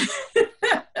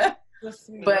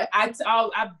 But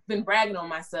I've been bragging on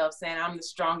myself, saying I'm the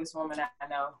strongest woman I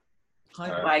know.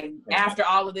 Like, after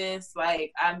all of this,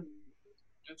 like, I'm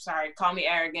sorry, call me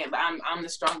arrogant, but I'm the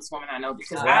strongest woman I know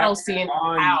because I don't see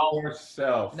how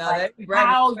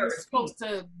you're supposed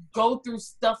to go through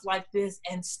stuff like this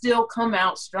and still come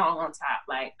out strong on top.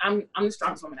 Like, I'm the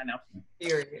strongest woman I know.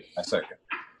 Period. I second.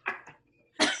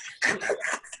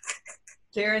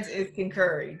 Terrence is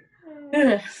concurring.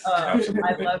 I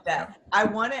love that. I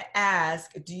want to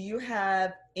ask, do you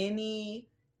have any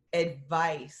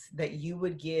advice that you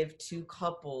would give to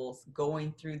couples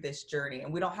going through this journey?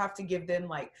 And we don't have to give them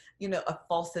like, a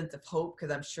false sense of hope,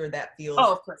 because I'm sure that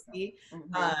feels risky.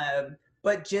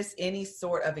 But just any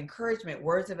sort of encouragement,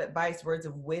 words of advice, words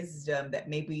of wisdom that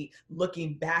maybe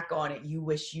looking back on it, you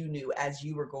wish you knew as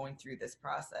you were going through this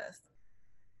process.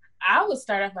 I would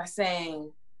start off by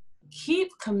saying, keep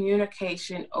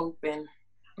communication open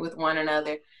with one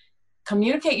another.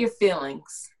 Communicate your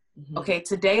feelings. Okay,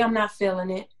 today I'm not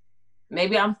feeling it.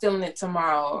 Maybe I'm feeling it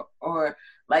tomorrow, or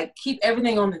like, keep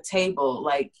everything on the table.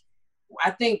 Like,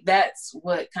 I think that's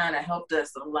what kind of helped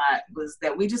us a lot, was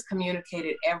that we just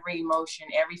communicated every emotion,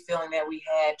 every feeling that we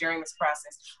had during this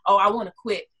process. Oh, I want to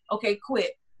quit. Okay,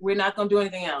 quit. We're not going to do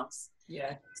anything else.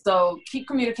 Yeah. So keep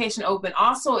communication open.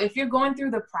 Also, if you're going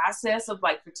through the process of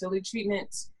like fertility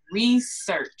treatments,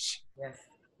 research. Yes.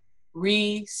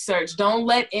 Research. Don't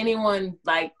let anyone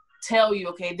like tell you,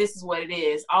 okay, this is what it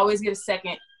is. Always get a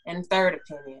second and third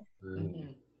opinion.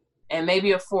 And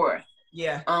maybe a fourth.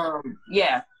 Yeah.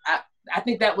 I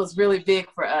think that was really big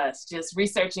for us, just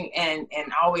researching and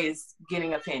always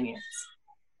getting opinions.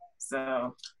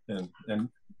 So and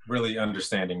really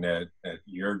understanding that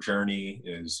your journey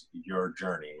is your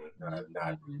journey,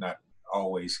 not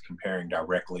always comparing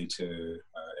directly to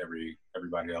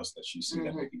everybody else that you see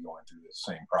that may be going through the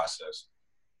same process.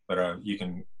 But you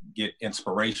can get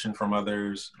inspiration from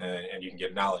others, and you can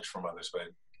get knowledge from others, but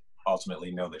ultimately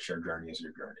know that your journey is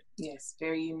your journey. Yes,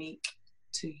 very unique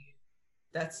to you.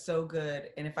 That's so good.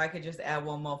 And if I could just add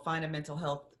one more, find a mental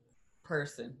health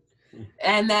person.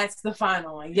 And that's the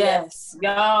final one. Yes.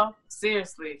 Y'all,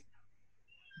 seriously.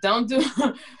 Don't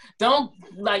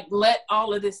like let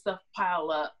all of this stuff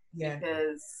pile up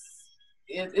because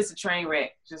it's a train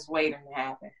wreck just waiting to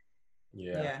happen.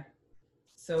 Yeah.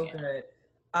 So good.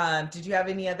 Did you have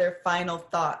any other final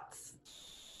thoughts?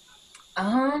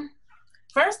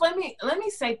 First, let me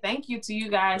say thank you to you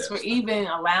guys for even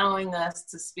allowing us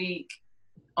to speak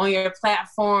on your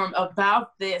platform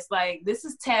about this. Like, this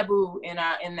is taboo in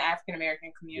the African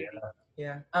American community.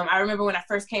 Yeah. I remember when I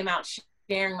first came out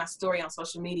sharing my story on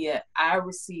social media, I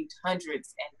received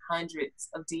hundreds and hundreds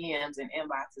of DMs and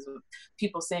inboxes of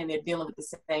people saying they're dealing with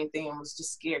the same thing and was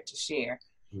just scared to share.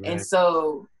 Right. And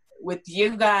so with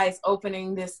you guys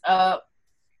opening this up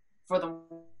for the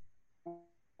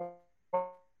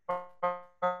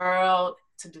world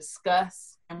to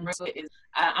discuss,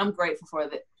 I'm grateful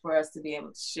for us to be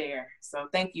able to share. So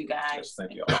thank you guys. Yes,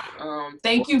 thank you.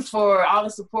 Thank you for all the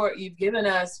support you've given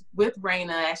us with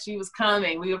Raina as she was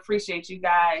coming. We appreciate you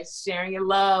guys sharing your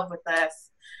love with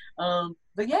us.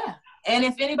 But yeah, and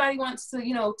if anybody wants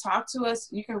to, talk to us,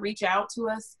 you can reach out to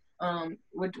us.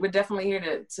 We're definitely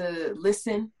here to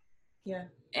listen. Yeah.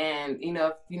 And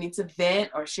if you need to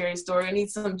vent or share your story, or need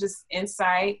some just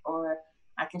insight, or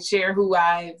I can share who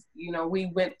we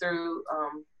went through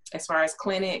as far as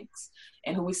clinics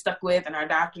and who we stuck with and our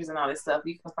doctors and all this stuff.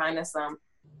 You can find us on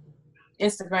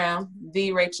Instagram,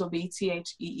 the Rachel B,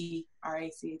 TheeRachelB,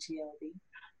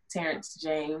 Terrence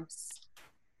James.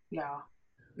 Y'all.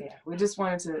 Yeah, we just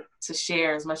wanted to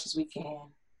share as much as we can.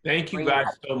 Thank you guys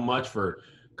so much for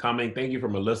coming. Thank you for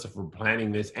Melissa for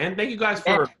planning this. And thank you guys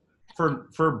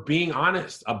for being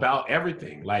honest about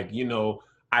everything. Like,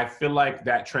 I feel like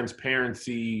that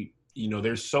transparency,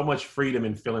 there's so much freedom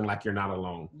in feeling like you're not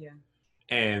alone. Yeah.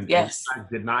 And yes, if you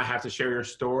did not have to share your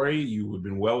story, you would have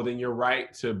been well within your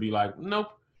right to be like, nope.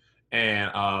 And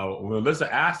when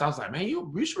Melissa asked, I was like, man,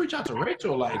 you should reach out to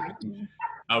Rachel. Like,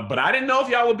 but I didn't know if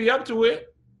y'all would be up to it.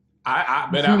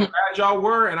 But I'm glad y'all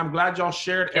were, and I'm glad y'all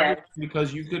shared everything,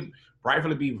 because you could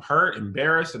rightfully be hurt,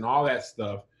 embarrassed, and all that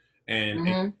stuff. And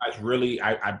you guys really,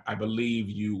 I believe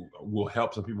you will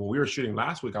help some people. When we were shooting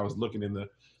last week, I was looking in the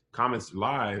comments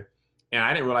live, and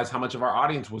I didn't realize how much of our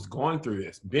audience was going through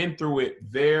this, been through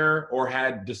it there, or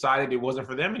had decided it wasn't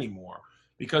for them anymore.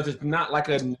 Because it's not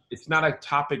a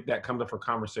topic that comes up for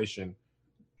conversation.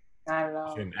 Not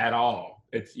at all.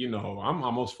 It's, I'm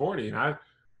almost 40, and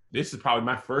this is probably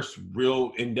my first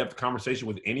real in-depth conversation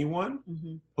with anyone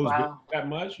who's been through that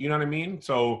much. You know what I mean?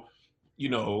 So,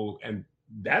 and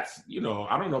that's,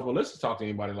 I don't know if Melissa talked to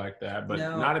anybody like that, but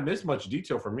not in this much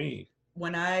detail for me.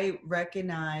 When I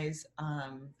recognize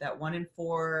that 1 in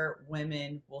 4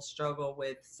 women will struggle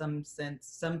with some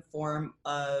form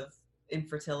of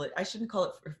infertility. I shouldn't call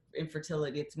it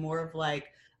infertility. It's more of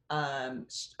like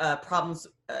problems,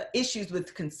 issues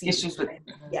with conceiving.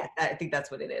 Yeah, I think that's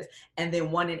what it is. And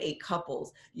then 1 in 8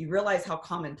 couples, you realize how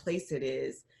commonplace it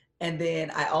is. And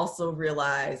then I also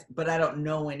realize, but I don't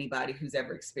know anybody who's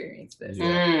ever experienced this.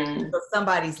 So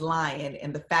somebody's lying,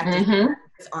 and the fact is, they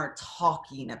aren't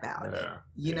talking about it,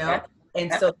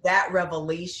 And so that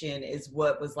revelation is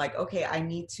what was like, okay, I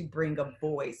need to bring a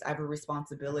voice. I have a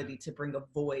responsibility to bring a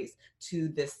voice to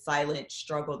this silent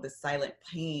struggle, this silent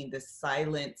pain, this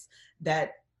silence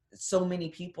that so many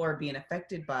people are being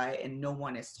affected by, and no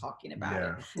one is talking about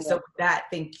it. So that,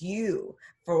 thank you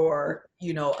for,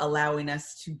 allowing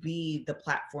us to be the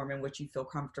platform in which you feel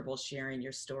comfortable sharing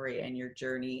your story and your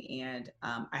journey. And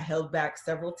I held back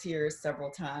several tears several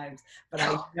times, but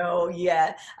I know,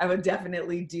 I would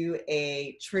definitely do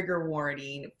a trigger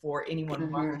warning for anyone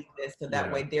watching this, so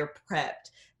that way they're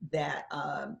prepped that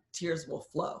tears will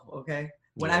flow. Okay.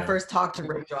 When I first talked to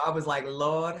Rachel, I was like,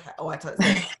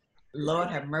 Lord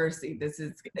have mercy. This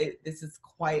is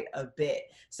quite a bit.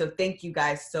 So thank you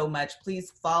guys so much.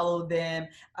 Please follow them.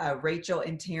 Rachel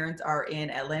and Terrence are in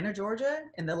Atlanta, Georgia,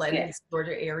 in the Atlanta,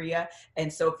 Georgia area. And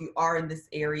so if you are in this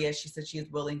area, she said she is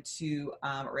willing to,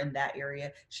 or in that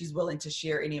area, she's willing to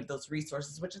share any of those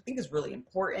resources, which I think is really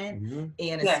important.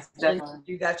 And especially if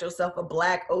you got yourself a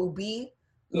Black OB.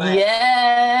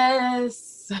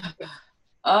 Yes.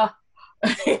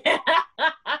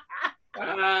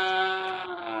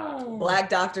 Black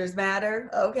doctors matter,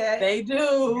 okay? They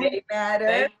do. They matter.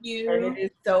 Thank you. And it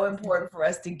is so important for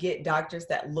us to get doctors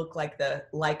that look like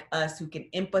us, who can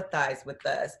empathize with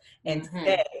us and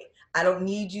say, I don't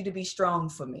need you to be strong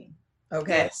for me,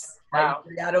 okay? Yes. Wow.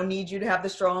 I don't need you to have the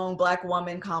strong Black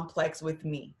woman complex with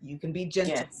me. You can be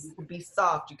gentle, you can be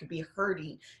soft, you can be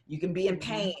hurting, you can be in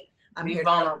pain, I'm Be here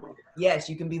vulnerable. Yes,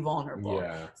 you can be vulnerable.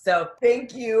 Yeah. So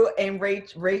thank you, and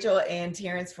Rachel and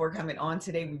Terrence, for coming on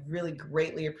today. We really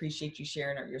greatly appreciate you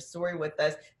sharing your story with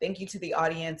us. Thank you to the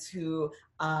audience who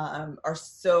are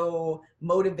so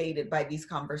motivated by these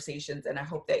conversations, and I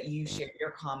hope that you share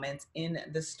your comments in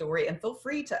the story, and feel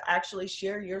free to actually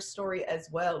share your story as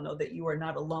well. Know that you are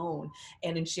not alone,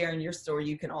 and in sharing your story,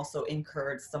 you can also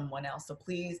encourage someone else. So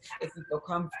please, if you feel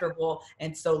comfortable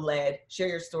and so led, share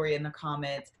your story in the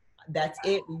comments. That's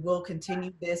it. We will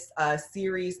continue this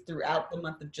series throughout the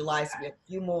month of July. So we have a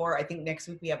few more. I think next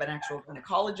week we have an actual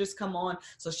gynecologist come on.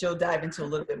 So she'll dive into a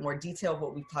little bit more detail of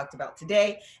what we've talked about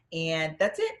today. And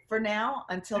that's it for now.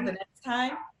 Until the next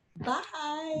time. Bye.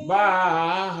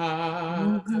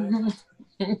 Bye.